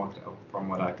game from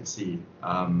what I could see.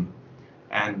 So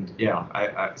I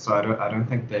don't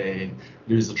think they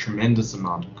lose a tremendous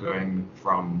amount going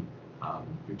from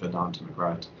Hooper down to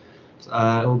McWright.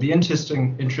 It'll be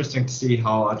interesting to see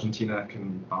how Argentina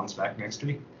can bounce back next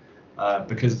week.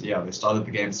 because they started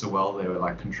the game so well. They were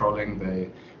like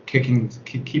controlling, keeping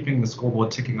the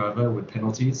scoreboard ticking over with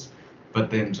penalties. But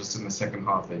then just in the second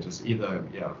half, they just either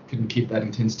couldn't keep that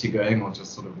intensity going or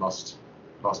just sort of lost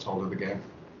hold of the game.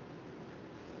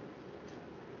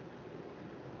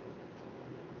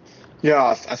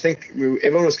 Yeah, I think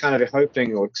everyone was kind of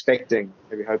hoping or expecting,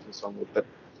 maybe hoping somewhat, but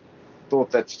thought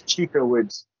that Chica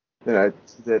would, the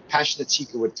passionate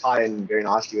Chica would tie in very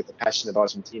nicely with the passionate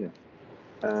Argentina.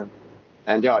 And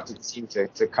it didn't seem to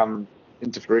come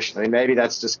into fruition. I mean, maybe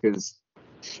that's just because,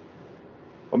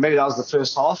 or maybe that was the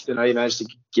first half. He managed to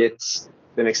get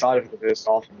them excited for the first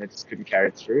half and they just couldn't carry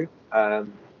it through.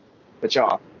 But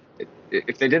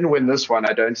if they didn't win this one,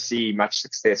 I don't see much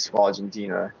success for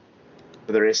Argentina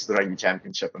for the rest of the Rugby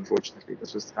Championship, unfortunately.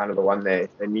 This was kind of the one they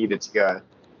needed to go.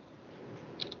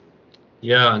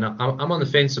 Yeah, and I'm on the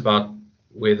fence about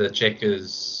whether Czech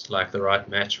is like the right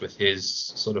match with his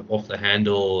sort of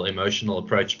off-the-handle emotional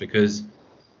approach, because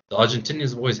the Argentinians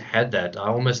have always had that. I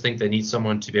almost think they need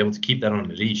someone to be able to keep that on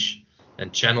a leash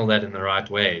and channel that in the right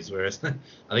ways, whereas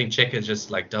I think Czech just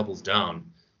like doubles down.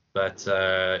 But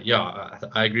I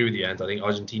agree with you, Ant. I think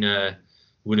Argentina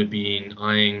would have been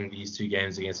eyeing these two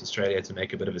games against Australia to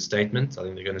make a bit of a statement. I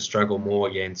think they're going to struggle more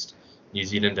against New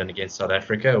Zealand and against South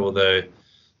Africa, although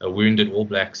a wounded All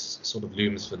Blacks sort of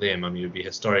looms for them. I mean, it would be a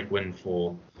historic win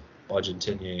for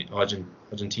Argentina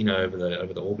over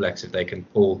the All Blacks if they can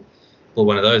pull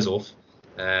one of those off.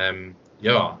 I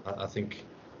think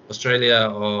Australia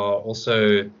are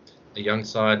also a young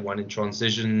side, one in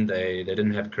transition. They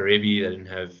didn't have Karevi, they didn't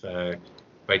have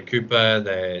Wade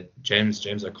Cooper. James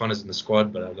O'Connor's in the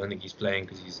squad, but I don't think he's playing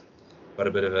because he's got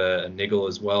a bit of a niggle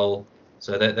as well.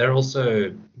 So they're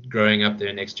also growing up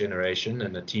their next generation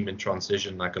and a team in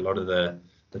transition, like a lot of the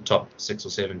top 6 or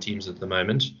 7 teams at the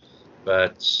moment.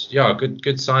 But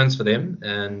good signs for them,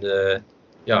 and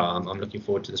I'm looking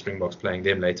forward to the Springboks playing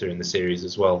them later in the series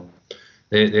as well.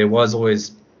 There was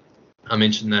always, I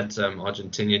mentioned that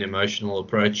Argentinian emotional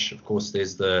approach. Of course,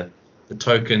 there's the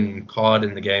token card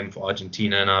in the game for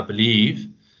Argentina, and I believe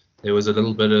there was a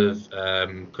little bit of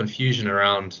confusion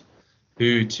around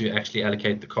who to actually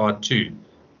allocate the card to.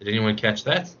 Did anyone catch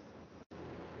that?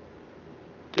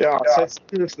 Yeah, so it's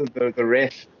the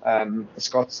ref, the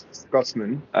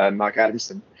Scotsman, Mike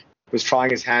Adamson, was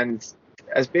trying his hand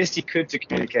as best he could to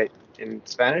communicate in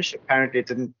Spanish. Apparently it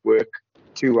didn't work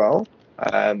too well.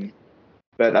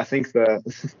 But I think the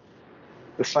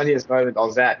funniest moment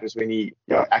of that was when he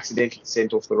accidentally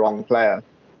sent off the wrong player.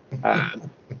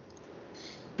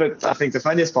 But I think the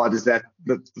funniest part is that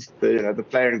the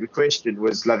player in the question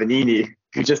was Lavanini,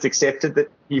 who just accepted that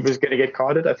he was going to get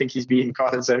carded. I think he's been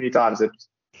carded so many times that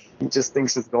he just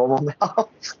thinks it's normal now.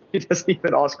 He doesn't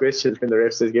even ask questions when the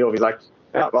ref says get off. He's like,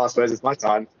 well, I suppose it's my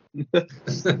time. I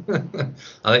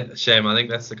think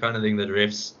that's the kind of thing that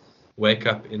refs wake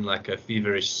up in like a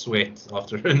feverish sweat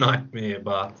after a nightmare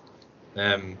about.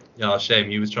 Shame.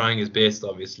 He was trying his best,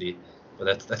 obviously,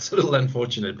 but that's a little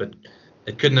unfortunate. But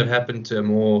it couldn't have happened to a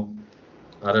more,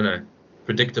 I don't know,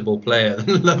 predictable player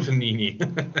than Lavanini.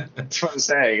 That's what I'm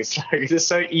saying. It's just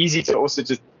so easy to also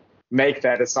just make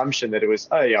that assumption that it was,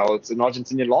 it's an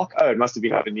Argentinian lock. Oh, it must have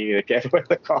been Lavanini that gave away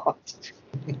the card.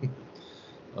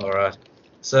 All right.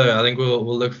 So I think we'll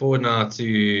look forward now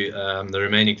to the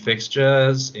remaining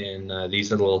fixtures in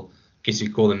these little, I guess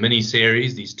you call them mini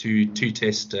series, these two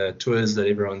test tours that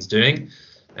everyone's doing.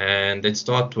 And let's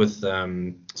start with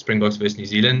Springboks versus New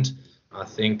Zealand. I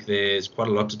think there's quite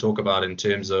a lot to talk about in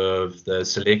terms of the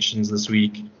selections this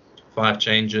week, 5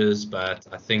 changes, but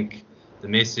I think the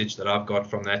message that I've got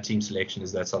from that team selection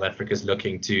is that South Africa is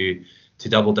looking to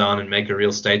double down and make a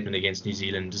real statement against New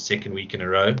Zealand the second week in a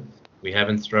row. We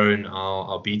haven't thrown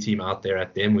our B team out there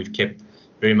at them. We've kept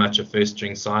very much a first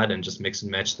string side and just mix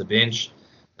and match the bench.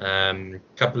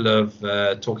 Couple of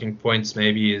talking points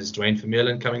maybe is Dwayne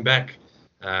Vermeulen coming back,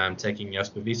 taking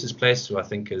Jasper Wies's place, who I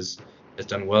think has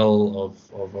done well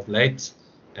of late,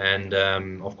 and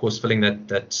of course filling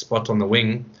that spot on the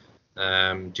wing,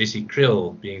 Jesse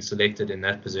Kriel being selected in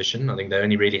that position. I think they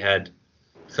only really had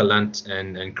Gelant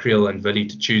and Kriel and Willie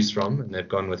to choose from, and they've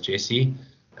gone with Jesse.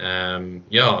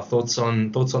 Thoughts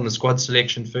on the squad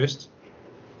selection first?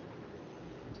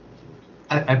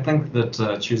 I think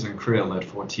that choosing Kriel at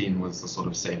 14 was the sort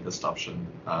of safest option.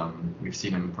 We've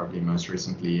seen him probably most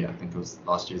recently, I think it was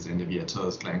last year's end of year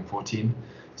tours, playing 14.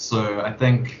 So I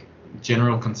think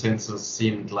general consensus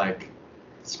seemed like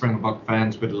Springbok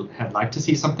fans would have liked to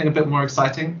see something a bit more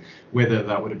exciting, whether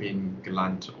that would have been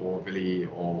Gelant or Willie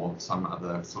or some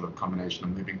other sort of combination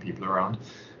of moving people around.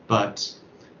 But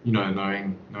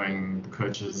knowing the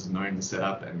coaches, knowing the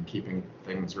setup, and keeping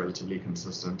things relatively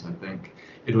consistent. I think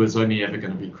it was only ever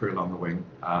going to be Kriel on the wing.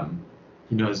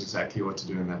 He knows exactly what to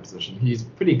do in that position. He's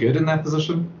pretty good in that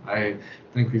position. I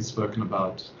think we've spoken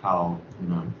about how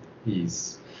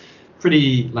he's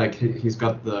pretty he's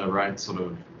got the right sort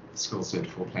of skill set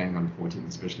for playing under 14,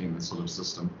 especially in this sort of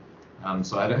system.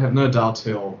 So I have no doubt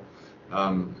he'll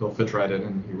fit right in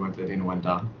and he won't let anyone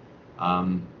down.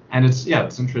 And it's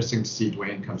interesting to see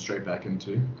Dwayne come straight back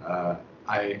into.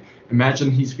 I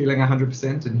imagine he's feeling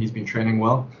 100% and he's been training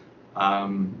well.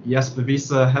 Jasper Wiese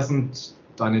hasn't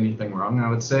done anything wrong, I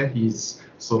would say. He's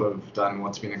sort of done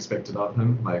what's been expected of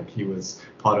him. Like, he was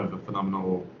part of a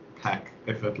phenomenal pack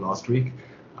effort last week.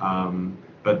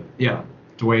 But yeah,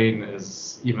 Dwayne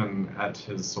is, even at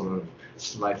his sort of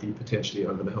slightly potentially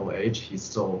over the hill age, he's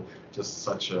still just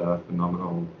such a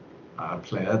phenomenal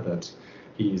player that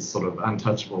he's sort of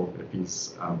untouchable if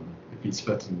he's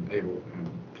fit and able and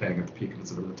playing at the peak of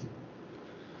his ability.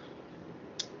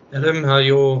 Adam, how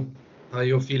are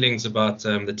your feelings about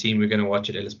the team we're going to watch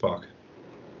at Ellis Park?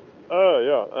 Oh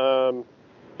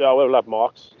yeah, I would love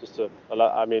Marks.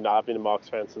 I've been a Marks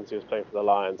fan since he was playing for the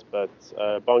Lions, but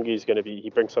Bongi's going to he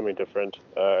brings something different,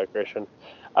 aggression.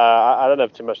 I don't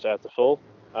have too much to add to Phil.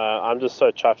 I'm just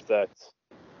so chuffed that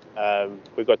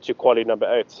we've got 2 quality number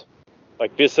 8s.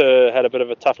 Like, Visser had a bit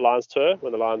of a tough Lions tour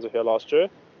when the Lions were here last year.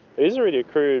 But he's already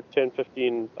accrued 10,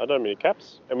 15, I don't know how many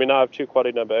caps. And we now have 2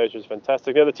 quality number 8s, which is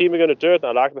fantastic. The team are going to do it, and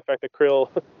I like the fact that Kriel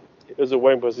is a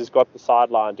wing because he's got the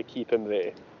sideline to keep him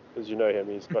there. Because you know him,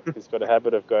 he's got a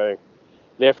habit of going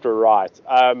left or right.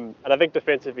 And I think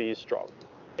defensively he's strong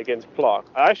against Clark.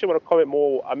 I actually want to comment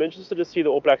more. I'm interested to see the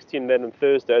All Blacks team then on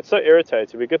Thursday. It's so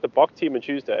irritating. We get the Bok team on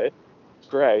Tuesday.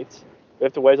 Great. We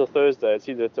have to wait till Thursday and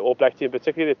see the All Black team,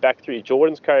 particularly the back 3.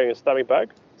 Jordan's carrying a stomach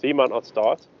bug, so he might not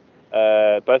start.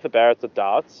 Both the Barretts are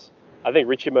doubts. I think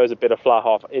Richie Mo's a better fly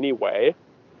half anyway.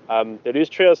 The loose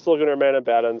trio is still going to remain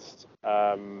unbalanced.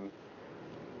 I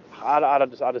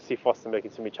just see Foster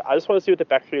making some. I just want to see what the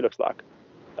back 3 looks like.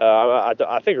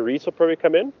 I think Reese will probably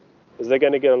come in because they're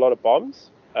going to get a lot of bombs.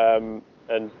 I'm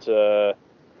just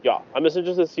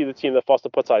interested to see the team that Foster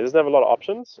puts out. He doesn't have a lot of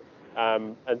options.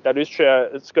 And that loose trio,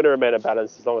 it's going to remain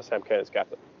unbalanced as long as Sam Cane is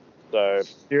captain. So,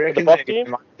 do you reckon they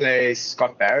might play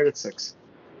Scott Barrett at 6?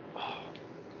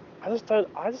 I just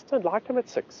don't like him at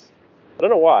 6. I don't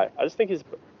know why. I just think he's.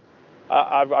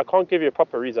 I can't give you a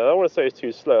proper reason. I don't want to say he's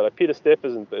too slow. Like, Peter Steff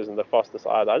isn't the fastest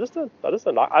either. I just don't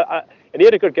like. And he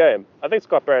had a good game. I think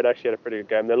Scott Barrett actually had a pretty good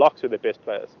game. Their locks were their best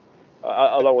players,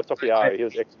 along with Tokiari. He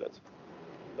was excellent.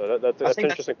 So that's an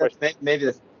interesting question. Maybe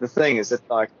the thing is that,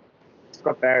 like,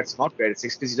 Scott Barrett's not great at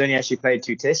 6 because he's only actually played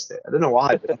 2 tests there. I don't know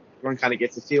why, but everyone kind of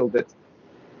gets the feel that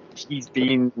he's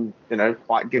been, given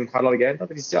quite a lot of games. But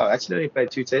he's actually only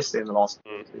played 2 tests there in the last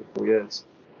 3 or 4 years.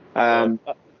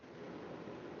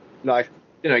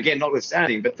 Again,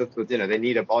 notwithstanding, but they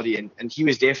need a body, and he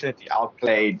was definitely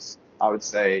outplayed, I would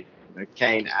say,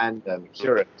 Kane and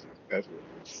McCurry.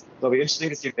 It'll be interesting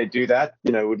to see if they do that.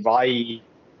 Would Vai,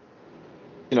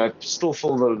 still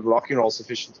fill the locking role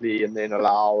sufficiently, and then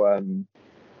allow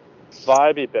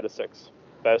Vai be better 6,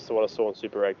 based on what I saw in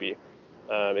Super Rugby.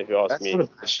 If you ask me, that's not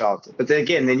a bad shout. But then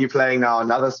you're playing now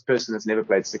another person that's never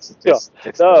played 6 at test.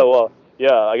 I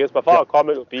guess my final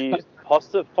comment would be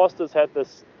Foster's had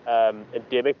this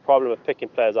endemic problem of picking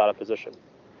players out of position.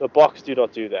 The Boks do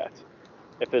not do that.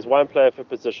 If there's one player for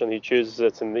position, he chooses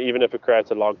it, and even if it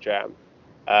creates a log jam.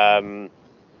 I'm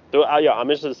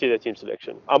interested to see their team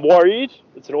selection. I'm worried.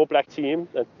 It's an all-black team.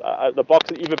 The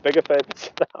Boks are even bigger favorites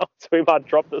now, so we might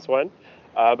drop this one.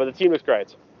 But the team looks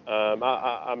great.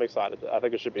 I'm excited. I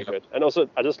think it should be good. And also,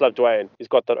 I just love Dwayne. He's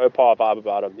got that Opar vibe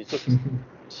about him. He's just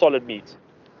solid meat.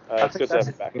 It's good to have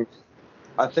him back.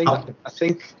 I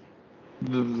think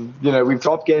we've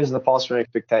dropped games in the past from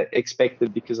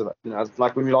expected because of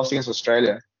like when we lost against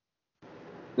Australia.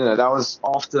 That was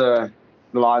after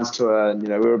the Lions tour, and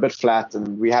we were a bit flat,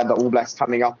 and we had the All Blacks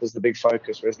coming up as the big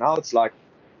focus. Whereas now it's like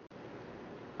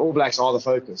All Blacks are the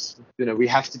focus. We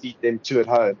have to beat them 2 at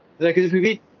home. Because if we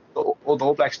beat the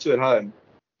All Blacks 2 at home,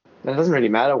 then it doesn't really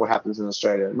matter what happens in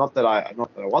Australia. Not that I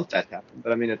want that to happen,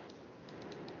 but I mean,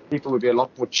 people would be a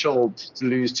lot more chilled to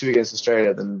lose 2 against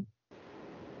Australia than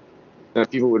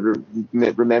people would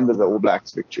remember the All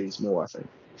Blacks victories more, I think.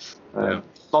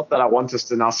 Not that I want us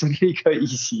to now simply go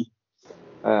easy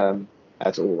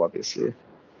at all, obviously.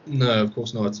 No, of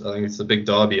course not. I think it's a big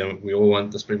derby, and we all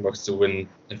want the Springboks to win.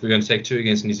 If we're going to take 2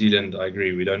 against New Zealand, I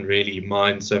agree. We don't really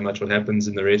mind so much what happens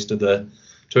in the rest of the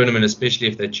tournament, especially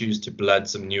if they choose to blood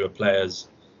some newer players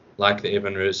like the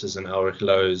Evan Rooses and Ulrich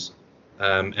Lowe's.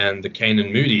 and the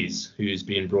Kanan Moody's, who's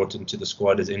been brought into the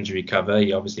squad as injury cover.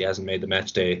 He obviously hasn't made the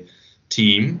matchday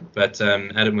team, but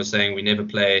Adam was saying we never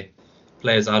play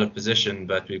players out of position,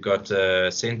 but we've got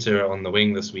a centre on the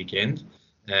wing this weekend,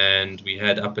 and we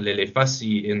had Apelele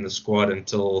Fassi in the squad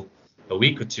until a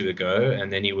week or two ago,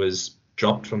 and then he was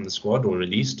dropped from the squad or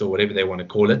released or whatever they want to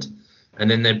call it, and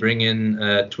then they bring in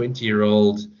a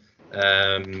 20-year-old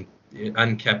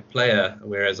uncapped player,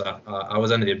 whereas I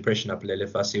was under the impression Apelele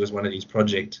Fassi was one of these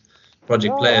project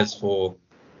players for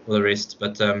the rest,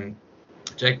 but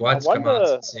Jake White's come out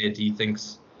and said he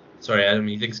thinks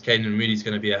Kanan Moody's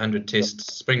going to be a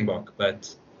 100-test Springbok,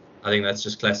 but I think that's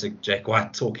just classic Jake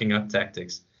White talking up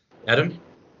tactics. Adam?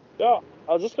 Yeah,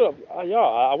 I was just going to...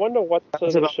 I wonder what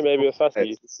position maybe with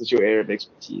Fassi. This is your area of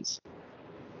expertise.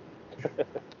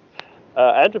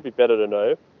 Andrew would be better to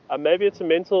know. Maybe it's a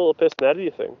mental or personality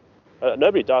thing.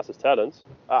 Nobody doubts his talents.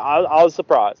 I was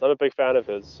surprised. I'm a big fan of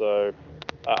his, so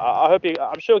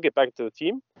I'm sure he'll get back into the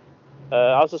team.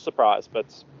 I was just surprised, but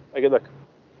again, look,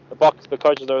 the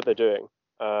coaches know what they're doing.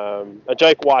 And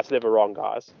Jake White's never wrong,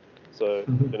 guys. So,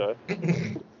 you know.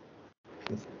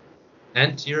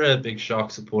 And you're a big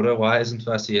Shark supporter. Why isn't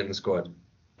Fassi in the squad?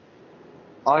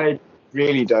 I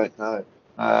really don't know.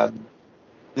 I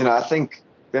think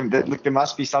there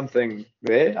must be something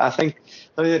there. I think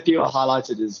something that people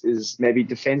highlighted is maybe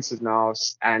defensive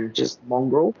nous and just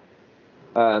mongrel.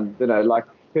 Like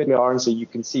Curtly Orange, you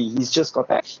can see he's just got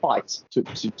that fight to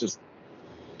just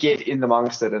get in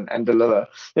amongst it and deliver.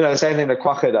 The same thing that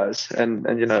Kwagga does, and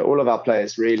all of our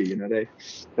players really, they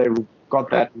got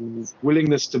that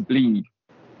willingness to bleed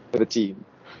for the team,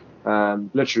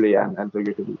 literally and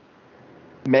figuratively.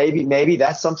 Maybe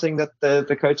that's something that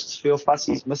the coaches feel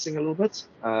Fassi's missing a little bit.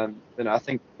 I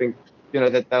think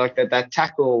that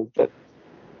tackle that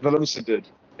Willemse did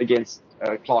against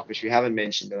Clark, which we haven't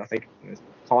mentioned, and I think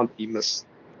can't be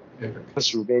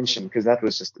mismentioned because that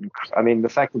was just, the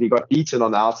fact that he got beaten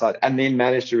on the outside and then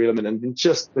managed to reel him in, and then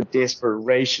just the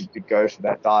desperation to go for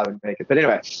that dive and make it. But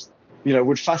anyway,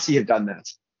 would Fassi have done that?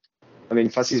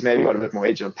 Fassi's maybe got a bit more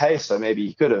edge and pace, so maybe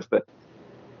he could have, but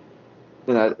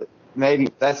maybe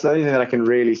that's the only thing that I can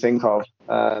really think of,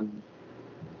 and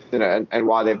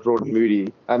why they've brought in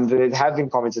Moody. There have been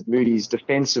comments that Moody's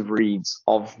defensive reads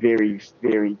are very,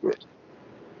 very good.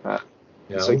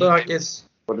 Although I guess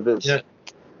what it is.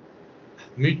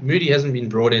 Moody hasn't been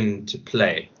brought in to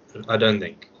play, I don't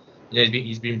think.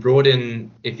 He's been brought in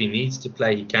if he needs to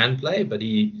play, he can play, but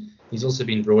he's also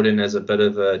been brought in as a bit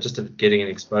of getting an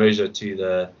exposure to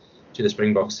the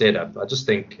Springbok setup. I just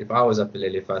think if I was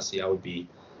Apelele Fassi, I would be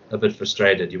a bit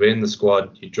frustrated. You were in the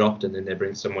squad, you dropped, and then they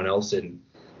bring someone else in.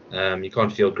 You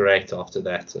can't feel great after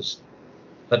that.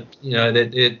 But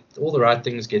all the right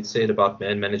things get said about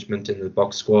man management in the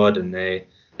box squad, and they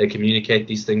communicate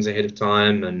these things ahead of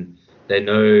time, and they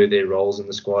know their roles in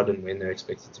the squad and when they're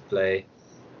expected to play.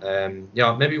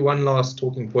 Maybe one last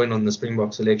talking point on the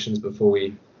Springbok selections before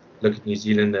we look at New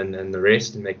Zealand and the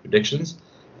rest and make predictions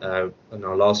in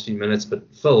our last few minutes. But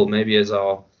Phil, maybe as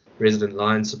our resident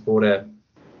Lions supporter,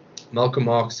 Malcolm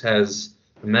Marx has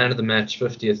a man of the match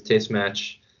 50th Test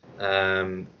match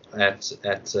at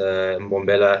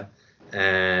Mbombela,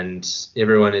 and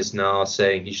everyone is now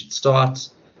saying he should start.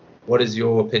 What is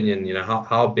your opinion?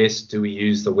 How best do we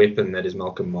use the weapon that is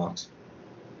Malcolm Marx?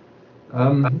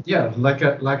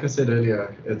 Like I said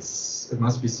earlier, it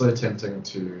must be so tempting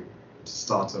to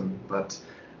start him, but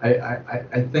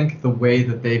I think the way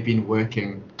that they've been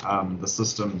working the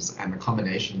systems and the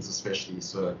combinations especially,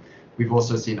 so we've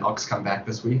also seen Ox come back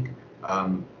this week.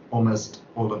 Almost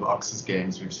all of Ox's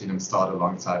games we've seen him start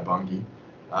alongside Bongi,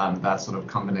 that sort of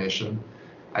combination.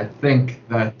 I think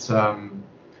that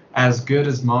as good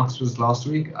as Marx was last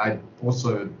week, I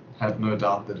also have no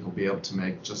doubt that he'll be able to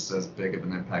make just as big of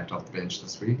an impact off the bench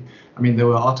this week. There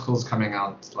were articles coming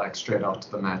out like straight after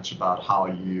the match about how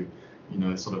you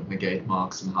sort of negate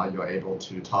Marx and how you're able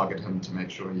to target him to make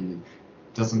sure he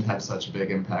doesn't have such a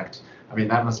big impact.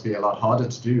 That must be a lot harder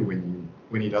to do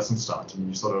when he doesn't start and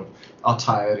you sort of are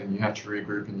tired and you have to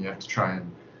regroup and you have to try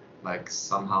and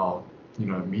somehow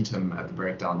meet him at the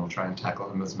breakdown or try and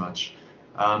tackle him as much.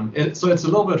 So it's a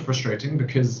little bit frustrating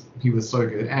because he was so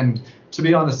good, and to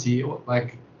be honest, he,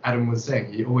 like Adam was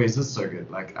saying, he always is so good.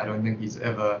 I don't think he's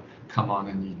ever come on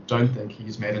and you don't think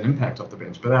he's made an impact off the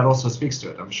bench, but that also speaks to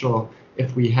it. I'm sure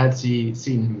if we had seen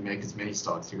him make as many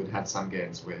starts, he would have some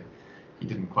games where he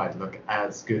didn't quite look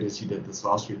as good as he did this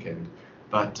last weekend.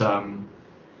 But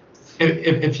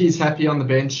if he's happy on the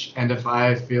bench, and if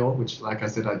I feel, which like I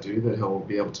said I do, that he'll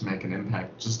be able to make an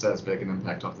impact, just as big an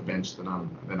impact off the bench, then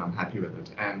I'm happy with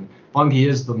it. And Bongi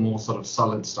is the more sort of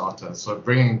solid starter, so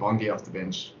bringing Bongi off the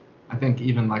bench I think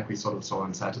even like we sort of saw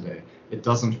on Saturday, it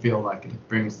doesn't feel like it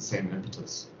brings the same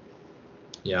impetus.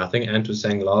 Yeah, I think Ant was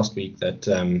saying last week that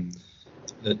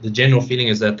the general feeling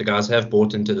is that the guys have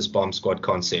bought into this bomb squad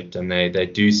concept, and they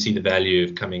do see the value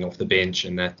of coming off the bench,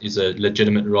 and that is a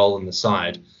legitimate role in the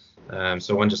side.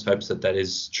 So one just hopes that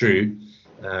is true,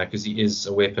 because he is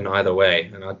a weapon either way.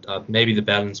 And maybe the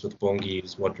balance with Bongi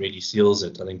is what really seals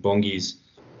it. I think Bongi's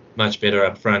much better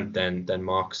up front than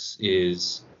Marks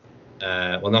is.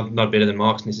 Well, not better than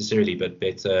Marks necessarily, but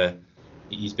better.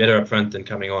 He's better up front than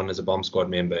coming on as a bomb squad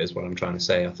member, is what I'm trying to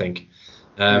say, I think.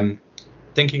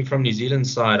 Thinking from New Zealand's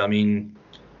side, I mean,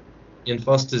 Ian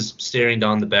Foster's staring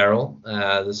down the barrel.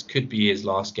 This could be his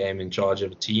last game in charge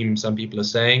of a team, some people are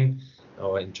saying,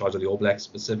 or in charge of the All Blacks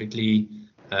specifically.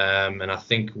 And I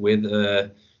think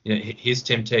his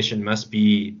temptation must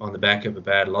be on the back of a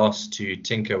bad loss to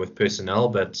tinker with personnel.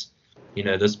 But,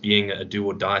 this being a do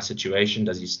or die situation,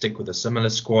 does he stick with a similar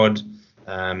squad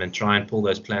and try and pull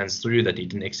those plans through that he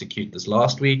didn't execute this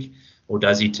last week? Or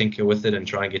does he tinker with it and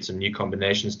try and get some new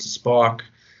combinations to spark?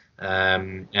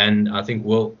 And I think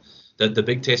the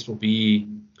big test will be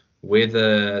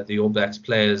whether the All Blacks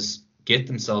players get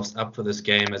themselves up for this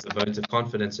game as a vote of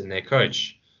confidence in their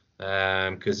coach.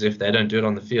 Because if they don't do it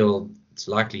on the field, it's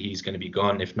likely he's going to be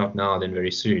gone. If not now, then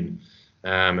very soon.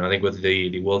 And I think with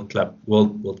the World Cup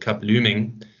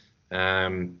looming,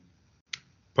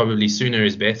 probably sooner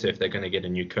is better if they're going to get a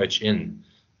new coach in.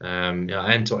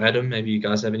 Ant or Adam, maybe you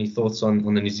guys have any thoughts on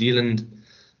the New Zealand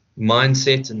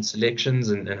mindset and selections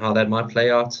and how that might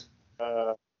play out?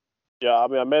 Yeah, I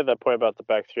mean, I made that point about the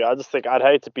back three. I just think I'd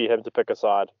hate to be him to pick a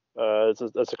side.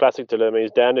 It's a classic dilemma. He's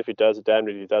damned if he does, damned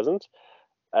if he doesn't.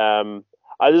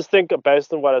 I just think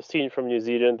based on what I've seen from New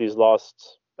Zealand these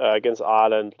last against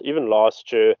Ireland, even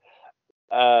last year,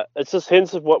 it's just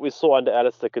hints of what we saw under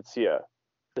Alistair Coetzee.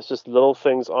 It's just little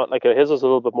things like his was a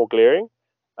little bit more glaring.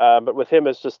 But with him,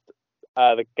 it's just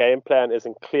the game plan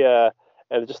isn't clear,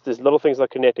 and just these little things like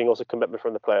connecting, also commitment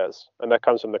from the players, and that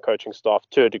comes from the coaching staff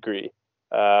to a degree.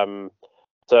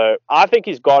 So I think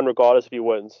he's gone regardless if he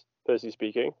wins, personally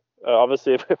speaking.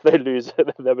 Obviously, if they lose,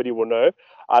 nobody will know.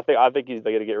 I think they're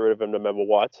going to get rid of him no matter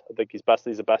what. I think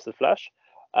he's a busted flash.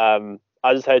 I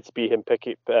just hate to be him to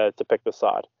pick the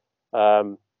side.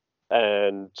 And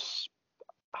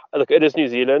look, it is New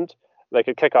Zealand. They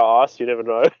could kick our ass. You never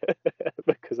know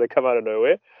because they come out of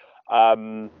nowhere.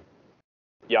 I'd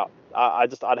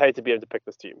hate to be able to pick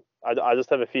this team. I just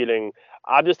have a feeling.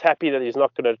 I'm just happy that he's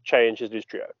not going to change his loose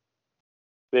trio.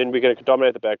 Then we're going to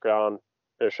dominate the background,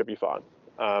 and it should be fine.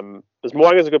 Because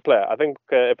Mo'unga's a good player. I think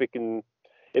if we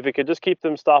can just keep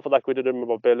them staffed like we did in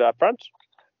Mobile up front,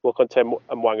 we'll contain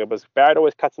Mo'unga. But Barrett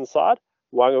always cuts inside.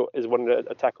 Mo'unga is wanting to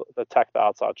attack the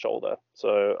outside shoulder.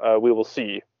 So we will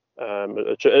see.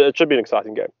 It should be an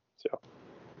exciting game. So.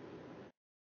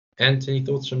 Ant, any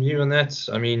thoughts from you on that?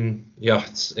 I mean, yeah,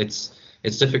 it's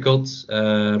difficult.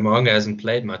 Mo'unga hasn't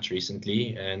played much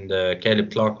recently, and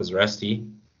Caleb Clark was rusty.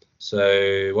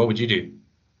 So what would you do?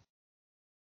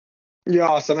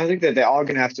 Yeah, so I think that they are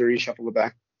going to have to reshuffle the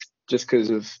back just because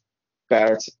of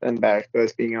Barrett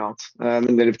both being out.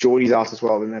 And then if Geordie's out as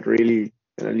well, then that really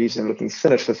leaves them looking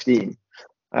thin at 15.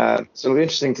 So it'll be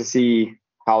interesting to see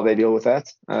how they deal with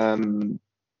that. I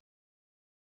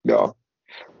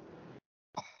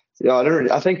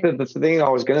think that the thing I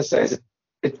was going to say is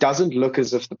it doesn't look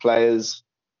as if the players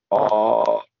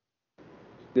are,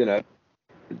 they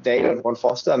don't want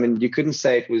Foster. I mean, you couldn't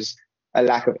say it was a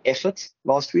lack of effort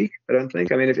last week, I don't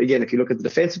think. I mean, if you look at the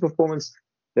defensive performance,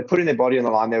 they're putting their body on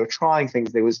the line. They were trying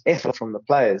things. There was effort from the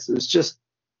players. It was just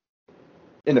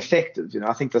ineffective.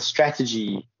 I think the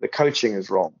strategy, the coaching is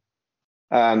wrong.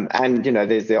 And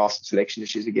there are some selection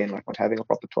issues again, like not having a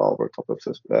proper 12 or a proper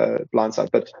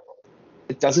blindside. But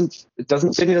it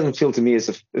certainly doesn't feel to me as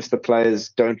if the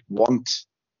players don't want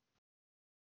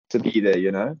to be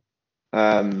there.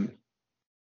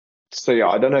 So yeah,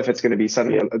 I don't know if it's going to be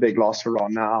suddenly a big loss for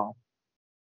Ron now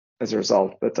as a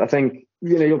result. But I think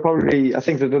you'll probably. I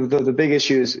think that the big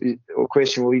issue is or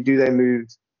question will be: do they move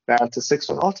Barrett to 6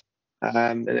 or not,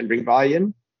 and then bring Vai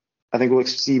in? I think we'll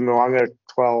see Mo'unga at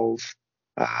 12.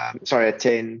 At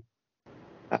 10.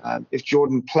 If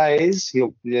Jordan plays,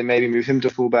 he'll maybe move him to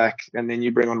fullback, and then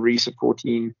you bring on Reece at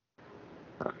 14.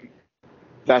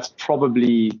 That's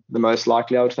probably the most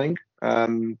likely, I would think.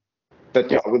 But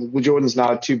yeah, with Jordan's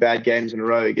now 2 bad games in a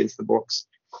row against the Boks,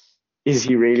 is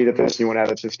he really the person you want to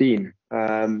have at 15?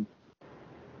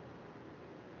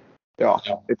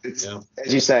 It's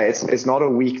as you say, it's not a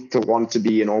week to want to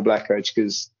be an All Black coach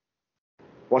because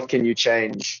what can you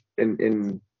change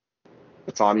in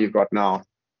the time you've got now?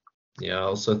 Yeah, I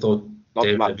also thought Not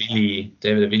David much.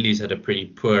 Avili's had a pretty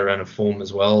poor run of form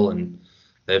as well, and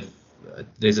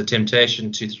there's a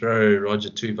temptation to throw Roger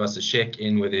Tuivasa-Sheck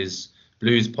in with his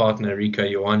Blues partner Rico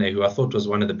Ioane, who I thought was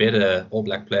one of the better All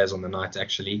Black players on the night.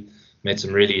 Actually, made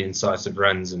some really incisive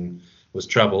runs and was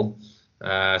trouble.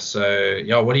 So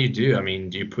yeah, what do? I mean,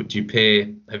 do you pair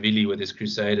Havili with his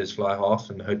Crusaders fly half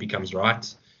and hope he comes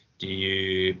right? Do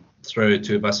you throw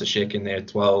Tuivasa-Sheck in there at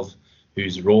 12,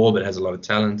 who's raw but has a lot of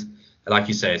talent? Like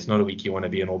you say, it's not a week you want to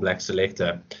be an All Black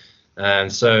selector.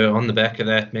 And so on the back of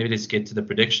that, maybe let's get to the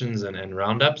predictions and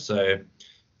roundup. So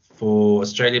for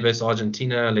Australia versus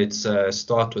Argentina, let's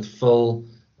start with Phil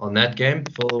on that game.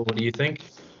 Phil, what do you think?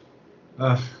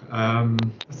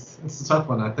 It's a tough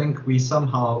one. I think we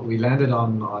landed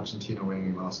on Argentina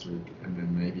winning last week, and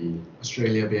then maybe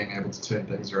Australia being able to turn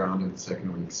things around in the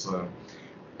second week. So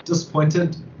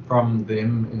disappointed from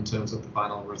them in terms of the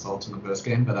final result in the first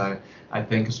game, but I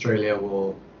think Australia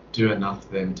will do enough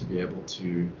then to be able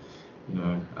to,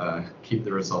 keep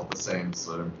the result the same.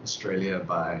 So Australia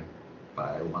by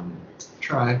one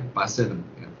try, by 7.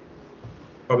 Yeah.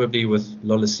 Probably with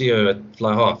Lolesio at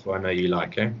fly half, I know you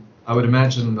like, eh? I would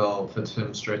imagine they'll put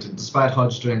him straight in. Despite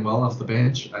Hodge doing well off the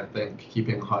bench, I think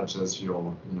keeping Hodge as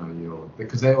your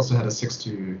because they also had a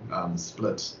 6-2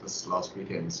 split this last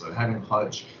weekend. So having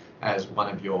Hodge as one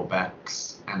of your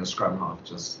backs and a scrum half,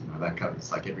 that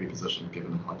covers like every position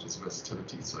given Hodge's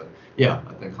versatility. So yeah,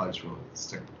 I think Hodge will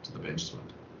stick to the bench spot.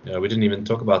 Yeah, we didn't even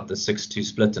talk about the 6-2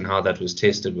 split and how that was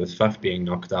tested with Faf being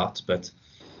knocked out, but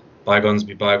bygones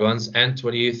be bygones. Ant,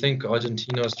 what do you think,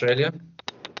 Argentina, Australia?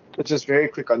 Just very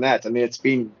quick on that. I mean, it's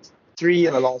been 3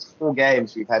 in the last 4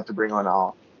 games we've had to bring on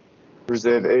our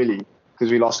reserve early because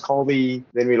we lost Colby,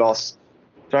 then we lost.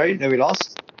 Sorry, no, we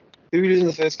lost. Who did we lose in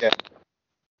the first game?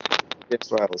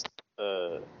 Against Wales.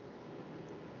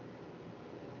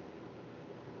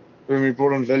 When we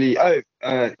brought on Villy.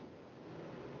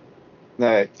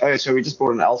 No. Oh, so we just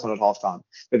brought on Alton at halftime.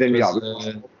 But then we lost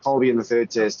Colby in the third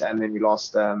test, and then we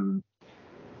lost.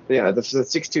 The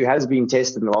 6-2 has been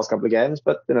tested in the last couple of games,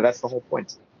 but that's the whole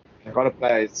point. You've got to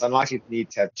play. It's unlikely to need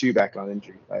to have 2 backline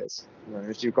injury players.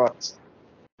 If you've got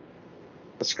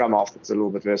a scrum half that's a little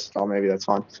bit versatile, maybe that's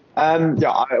fine.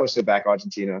 I also back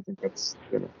Argentina. I think that's.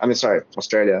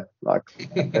 Australia. Like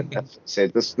I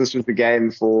said, this was the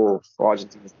game for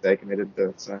Argentina to take, and they didn't do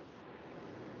it. So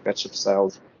that ship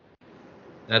sailed.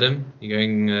 Adam, you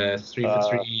going 3 for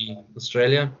 3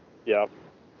 Australia? Yeah.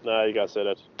 No, you guys said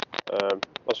it.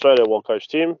 Australia, well-coached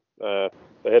team. They're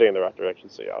heading in the right direction.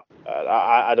 So yeah,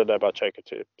 I don't know about Shaker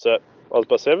too. So I was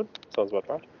by 7. Sounds about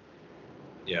right.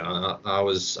 Yeah, I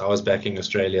was backing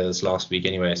Australia this last week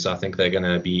anyway. So I think they're going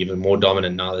to be even more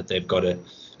dominant now that they've got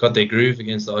their groove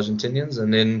against the Argentinians.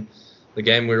 And then the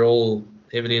game we're all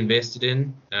heavily invested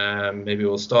in. Maybe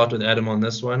we'll start with Adam on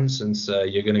this one since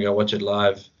you're going to go watch it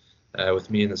live with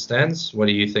me in the stands. What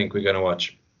do you think we're going to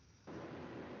watch?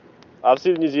 I've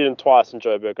seen New Zealand twice in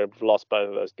Joburg. I've lost both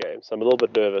of those games. So I'm a little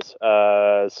bit nervous.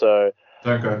 So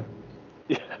don't go.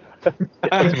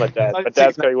 That's my dad. My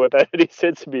dad's going with that. He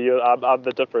said to me, "I'm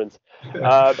the difference."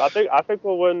 I think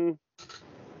we'll win.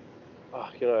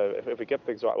 If we get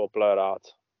things right, we'll blow it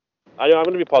out. I'm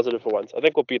going to be positive for once. I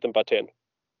think we'll beat them by 10.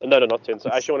 No, not 10.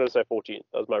 So I actually wanted to say 14.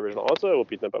 That was my original answer. We'll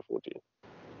beat them by 14.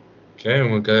 Okay,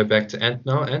 and we'll go back to Ant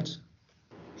now. Ant?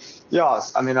 Yeah,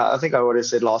 I mean, I think I already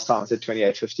said last time, I said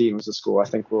 28-15 was the score. I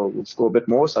think we'll score a bit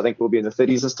more. So I think we'll be in the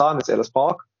 30s this time. It's Ellis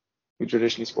Park. We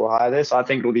traditionally score higher there. So I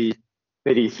think it'll be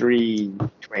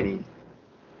 33-20.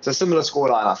 It's a similar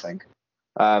scoreline, I think,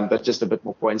 but just a bit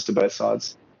more points to both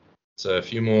sides. So a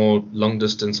few more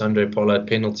long-distance Andre Pollard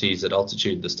penalties at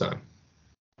altitude this time.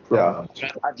 Yeah,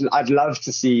 I'd love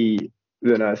to see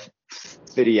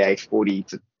 38-40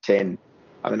 to 10.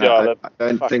 I mean, I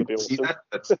don't think we'll see that,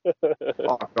 but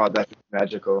oh god, that'd be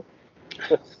magical.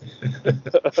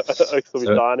 It'll be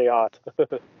dining out.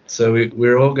 So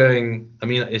we're all going. I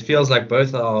mean, it feels like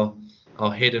both our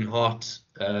head and heart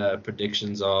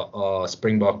predictions are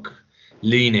Springbok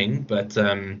leaning, but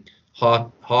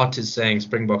heart is saying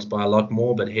Springboks by a lot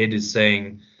more, but head is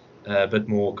saying a bit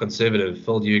more conservative.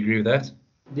 Phil, do you agree with that?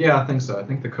 Yeah, I think so. I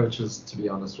think the coaches, to be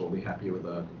honest, will be happy with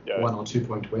a 1 or 2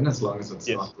 point win as long as it's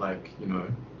not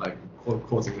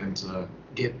causing them to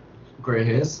get grey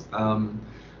hairs.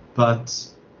 But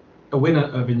a winner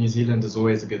over New Zealand is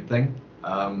always a good thing.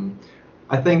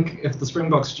 I think if the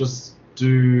Springboks just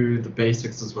do the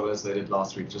basics as well as they did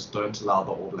last week, just don't allow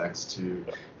the All Blacks to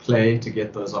play, to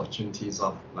get those opportunities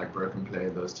of like broken play,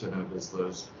 those turnovers,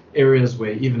 those areas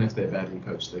where even if they're badly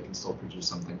coached, they can still produce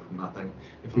something from nothing.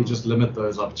 If we just limit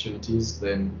those opportunities,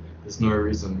 then there's no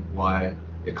reason why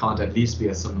it can't at least be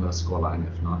a similar scoreline,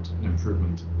 if not an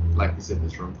improvement. Like we said,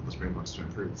 there's room for the Springboks to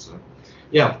improve. So,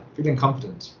 yeah, feeling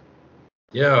confident.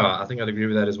 Yeah, I think I'd agree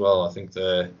with that as well. I think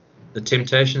the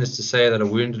temptation is to say that a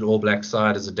wounded All Black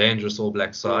side is a dangerous All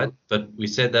Black side, but we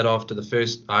said that after the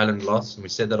first Ireland loss, and we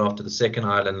said that after the second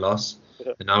Ireland loss,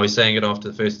 and now we're saying it after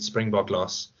the first Springbok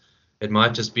loss. It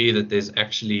might just be that there's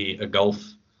actually a gulf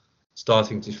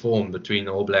starting to form between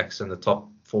the All Blacks and the top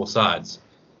 4 sides.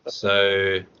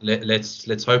 So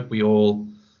let's hope we all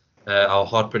our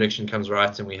hard prediction comes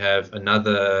right and we have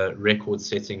another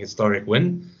record-setting historic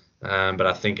win. But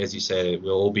I think, as you say,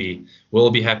 we'll all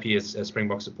be happy as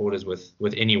Springbok supporters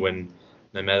with any win,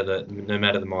 no matter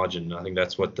the margin. I think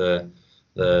that's what the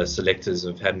selectors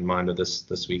have had in mind with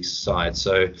this week's side.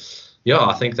 So, yeah,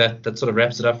 I think that sort of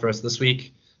wraps it up for us this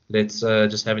week. Let's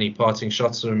just have any parting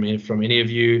shots from any of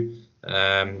you.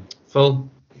 Phil?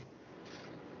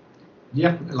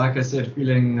 Yeah, like I said,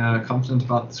 feeling confident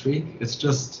about this week. It's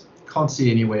just can't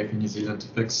see any way for New Zealand to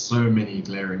fix so many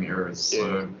glaring errors.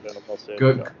 So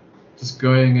just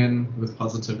going in with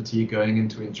positivity, going in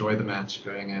to enjoy the match,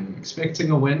 going in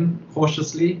expecting a win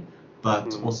cautiously,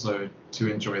 but also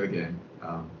to enjoy the game.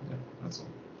 Yeah, that's all.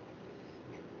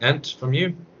 And from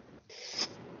you?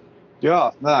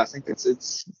 Yeah, no, I think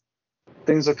it's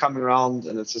things are coming around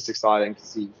and it's just exciting to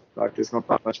see. Like, there's not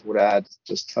that much more to add.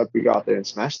 Just hope we go out there and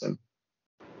smash them.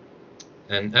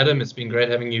 And Adam, it's been great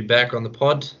having you back on the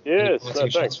pod. Yes,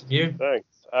 thanks. From you? Thanks.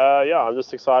 Yeah, I'm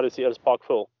just excited to see Ellis Park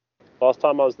full. Last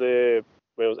time I was there,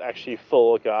 when it was actually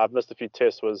full, okay, I've missed a few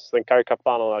tests, was the Currie Cup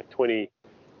final like many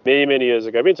years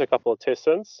ago. I've been to a couple of tests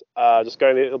since. Just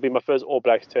going there, it'll be my first All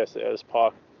Blacks test at Ellis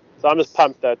Park. So I'm just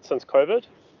pumped that since COVID,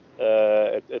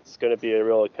 it's going to be a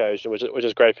real occasion, which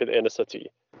is great for the inner city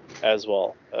as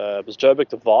well. It was Joburg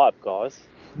the vibe, guys.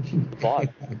 The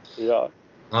vibe. Yeah.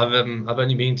 I've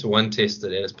only been to one test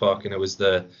at Ellis Park, and it was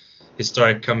the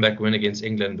historic comeback win against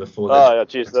England before the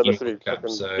World Cup.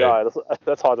 So yeah,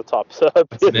 that's hard to top. So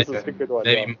this is a good one.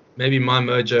 Maybe my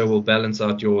mojo will balance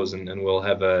out yours, and we'll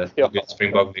have a good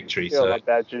Springbok victory. Yeah, like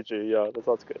bad juju. Yeah, that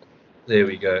sounds good. There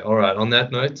we go. All right. On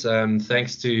that note,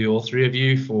 thanks to all three of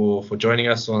you for joining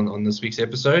us on this week's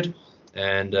episode,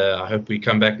 and I hope we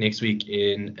come back next week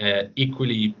in an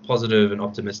equally positive and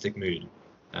optimistic mood.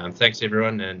 Thanks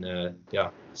everyone, and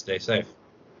stay safe.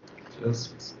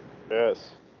 Cheers. Yes.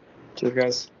 Cheers,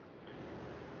 guys.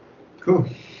 Cool.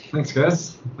 Thanks,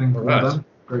 guys. Well done.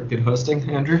 Very good hosting,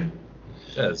 Andrew.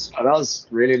 Cheers. That was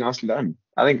really nicely done.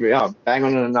 I think bang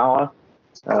on in an hour.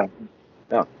 Yeah.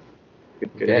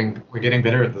 Good. We're getting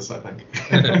better at this, I think.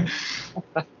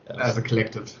 As a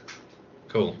collective.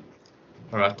 Cool.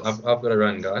 All right, I've got to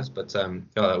run, guys, but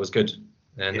that was good.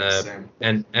 And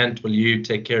and will you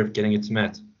take care of getting it to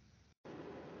Matt?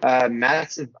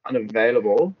 Matt is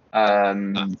unavailable.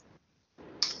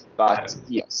 But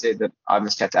he said that I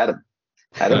must chat to Adam.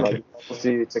 Adam, are you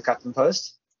able to cut and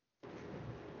post?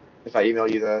 If I email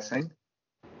you the thing?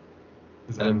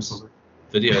 Adam's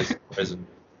videos present.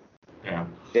 Yeah.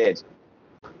 Dead.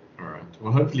 All right.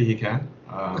 Well, hopefully he can.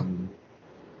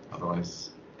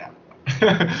 Otherwise, yeah.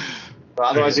 Well,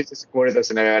 otherwise, you just recorded this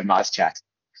and then I had a nice chat.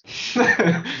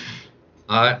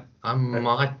 I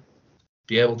might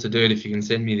be able to do it if you can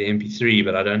send me the MP3,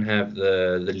 but I don't have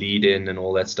the lead in and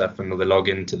all that stuff and the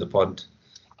login to the pod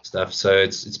stuff. So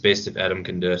it's best if Adam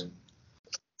can do it.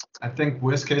 I think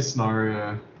worst case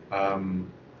scenario,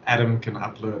 Adam can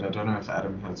upload. I don't know if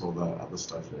Adam has all the other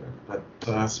stuff there, but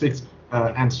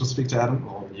Ant will speak to Adam,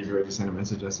 or you've already sent a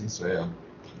message, I see. So yeah,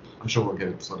 I'm sure we'll get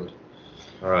it sorted.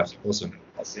 All right, awesome.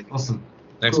 Awesome.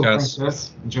 Thanks, cool. guys. Thanks,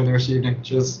 guys. Enjoy the rest of your evening.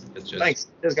 Cheers. Thanks.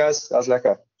 Cheers, guys. That was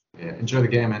lekker. Yeah, enjoy the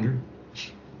game, Andrew.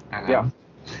 And yeah.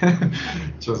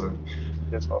 Cheers.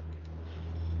 Yes, well.